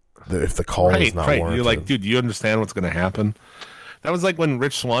warranted, if the call is not warranted. You're like, dude, do you understand what's going to happen? That was like when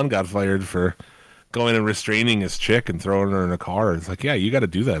Rich Swann got fired for going and restraining his chick and throwing her in a car. It's like, yeah, you got to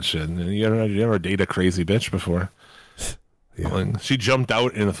do that shit. And you never date a crazy bitch before. Yeah. Like, she jumped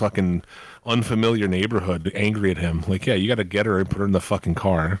out in a fucking unfamiliar neighborhood angry at him. Like, yeah, you got to get her and put her in the fucking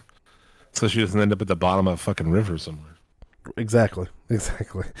car so she doesn't end up at the bottom of a fucking river somewhere. Exactly.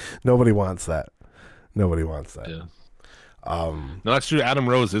 Nobody wants that. Yeah. No, that's true. Adam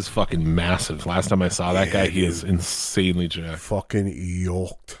Rose is fucking massive. Last time I saw that guy, he is insanely jacked. Fucking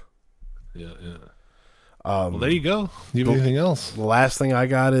yoked. Yeah. Well, there you go. You have anything else? The last thing I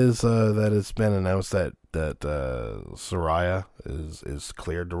got is that it's been announced that Saraya is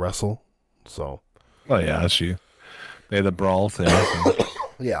cleared to wrestle. So, yeah, they had the brawl thing.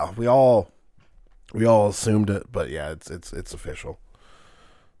 Yeah, we all assumed it, but yeah, it's official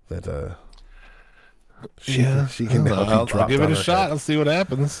that she can. I'll give it a shot. I'll see what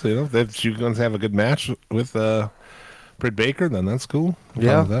happens. If she's going to have a good match with Britt Baker, then that's cool.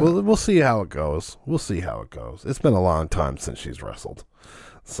 We'll see how it goes. It's been a long time since she's wrestled,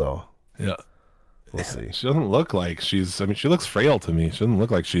 so yeah, we'll see. She doesn't look like she's. I mean, she looks frail to me. She doesn't look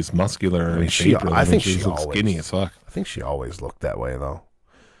like she's muscular or I think she looks skinny as fuck. I think she always looked that way, though.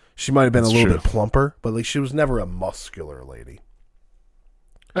 She might have been a little bit plumper, but like she was never a muscular lady.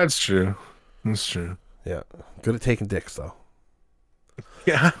 That's true. Yeah, good at taking dicks, though.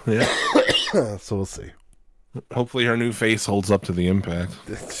 Yeah. So we'll see. Hopefully her new face holds up to the impact.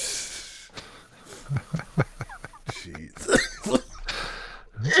 Jeez.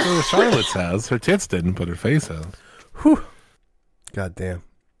 Well, Charlotte's has. Her tits didn't, but her face has. Whew. God damn.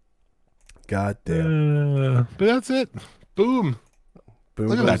 But that's it. Boom.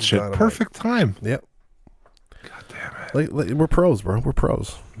 Look at that shit. Dynamite. Perfect time. Yep. God damn it. We're pros, bro. We're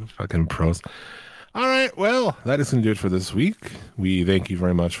pros. Fucking pros. All right, well, that is going to do it for this week. We thank you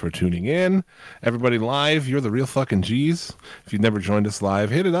very much for tuning in. Everybody live, you're the real fucking G's. If you've never joined us live,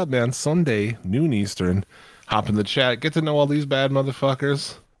 hit it up, man. Sunday, noon Eastern. Hop in the chat, get to know all these bad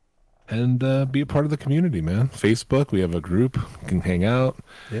motherfuckers, and be a part of the community, man. Facebook, we have a group. You can hang out.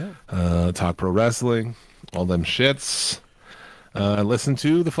 Yeah. Talk pro wrestling, all them shits. Listen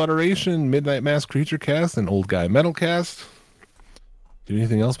to the Federation, Midnight Mass Creature Cast, and Old Guy Metal Cast. Do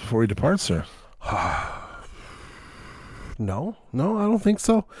anything else before we depart, sir? No, I don't think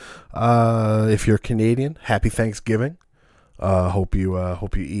so. If you're Canadian, happy Thanksgiving. Hope you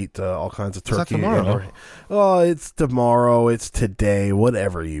eat all kinds of turkey. Is that tomorrow? Oh, it's tomorrow. It's today.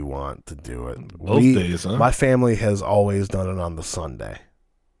 Whatever you want to do it. Both days, huh? My family has always done it on the Sunday.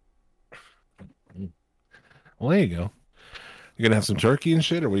 Well, there you go. You gonna have some turkey and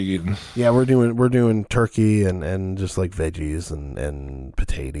shit, or what are you eating? Yeah, we're doing turkey and just like veggies and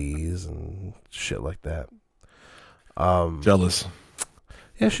potatoes and shit like that. Jealous.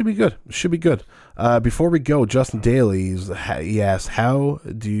 Yeah, it should be good. It should be good. Before we go, Justin Daly, he asked,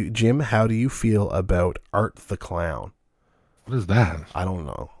 Jim, how do you feel about Art the Clown? What is that? I don't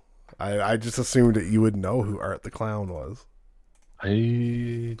know. I just assumed that you would know who Art the Clown was.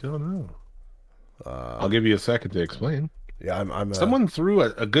 I don't know. I'll give you a second to explain. Yeah, I'm Someone threw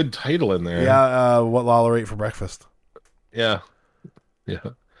a good title in there. Yeah, what Lala ate for breakfast. Yeah.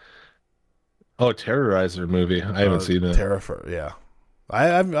 Oh, Terrorizer movie. I haven't seen it. Yeah.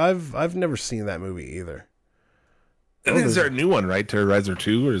 I've never seen that movie either. Is there a new one, right? Terrorizer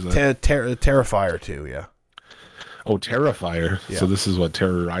 2, or is that Terrifier 2, yeah. Oh, Terrifier. Yeah. So this is what,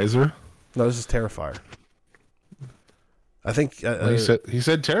 Terrorizer? No, this is Terrifier. I think He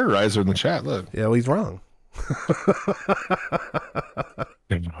said Terrorizer in the chat. Look. Yeah, well, he's wrong.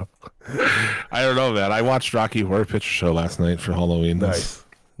 I don't know, man. I watched Rocky Horror Picture Show last night for Halloween. Nice.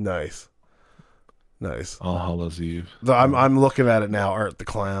 All Hallows Eve. So I'm looking at it now. Art the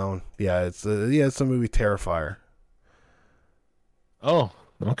Clown. Yeah, it's a movie Terrifier. Oh,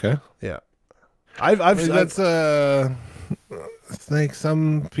 okay. Yeah, it's like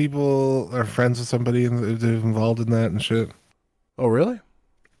some people are friends with somebody and they're involved in that and shit. Oh, really?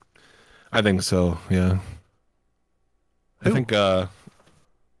 I think so. Yeah. Who? I think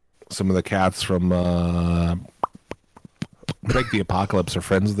some of the cats from Break the Apocalypse are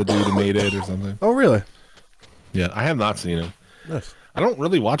friends with the dude who made it or something. Oh, really? Yeah, I have not seen it. Nice. I don't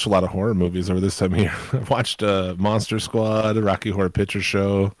really watch a lot of horror movies over this time of year. I've watched Monster Squad, a Rocky Horror Picture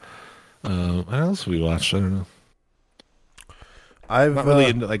Show. What else have we watched? I don't know. I'm not really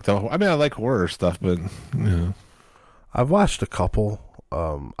into like I like horror stuff, but I've watched a couple.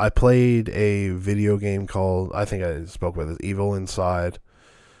 I played a video game called, I think I spoke about this, Evil Inside.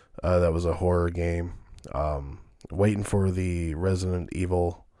 That was a horror game. Waiting for the Resident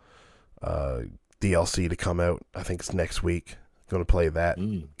Evil DLC to come out. I think it's next week. Going to play that.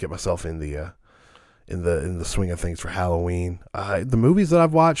 Get myself in the swing of things for Halloween. The movies that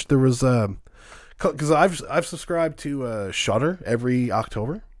I've watched, there was because I've subscribed to Shudder every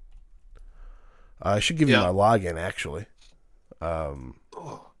October. I should give you my login actually.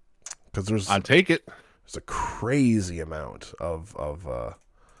 Because I'll take it. There's a crazy amount of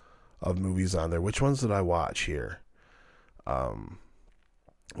movies on there. Which ones did I watch here?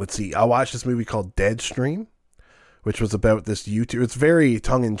 Let's see. I watched this movie called Deadstream, which was about this YouTube. It's very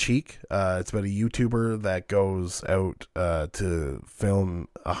tongue in cheek. It's about a YouTuber that goes out to film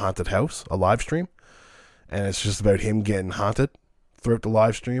a haunted house, a live stream, and it's just about him getting haunted throughout the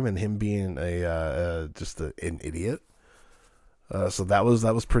live stream and him being just an idiot. So that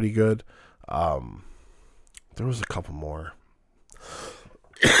was pretty good. There was a couple more.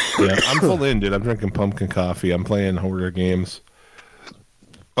 Yeah, I'm full in, dude. I'm drinking pumpkin coffee. I'm playing horror games.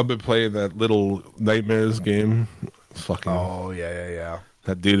 I've been playing that Little Nightmares game. It's fucking. Oh yeah.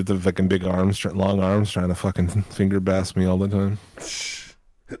 That dude with the fucking big arms, long arms, trying to fucking finger bash me all the time.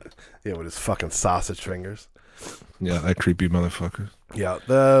 Yeah, with his fucking sausage fingers. Yeah, that creepy motherfucker. Yeah.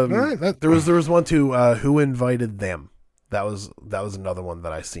 Right, there was one too. Who Invited Them? That was another one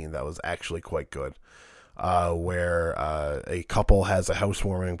that I seen that was actually quite good. Where a couple has a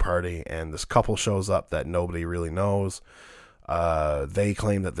housewarming party and this couple shows up that nobody really knows. They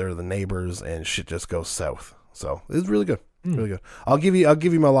claim that they're the neighbors and shit just goes south. So it's really good. Really good. I'll give you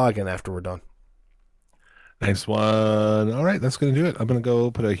my login after we're done. Nice one. All right, that's gonna do it. I'm gonna go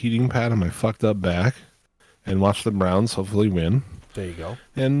put a heating pad on my fucked up back and watch the Browns hopefully win. There you go.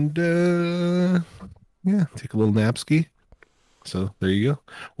 And take a little napski. So there you go.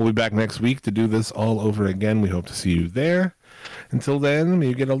 We'll be back next week to do this all over again. We hope to see you there. Until then, may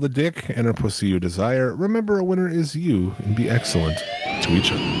you get all the dick and or pussy you desire. Remember, a winner is you, and be excellent to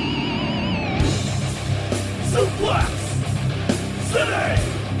each other. Suplex!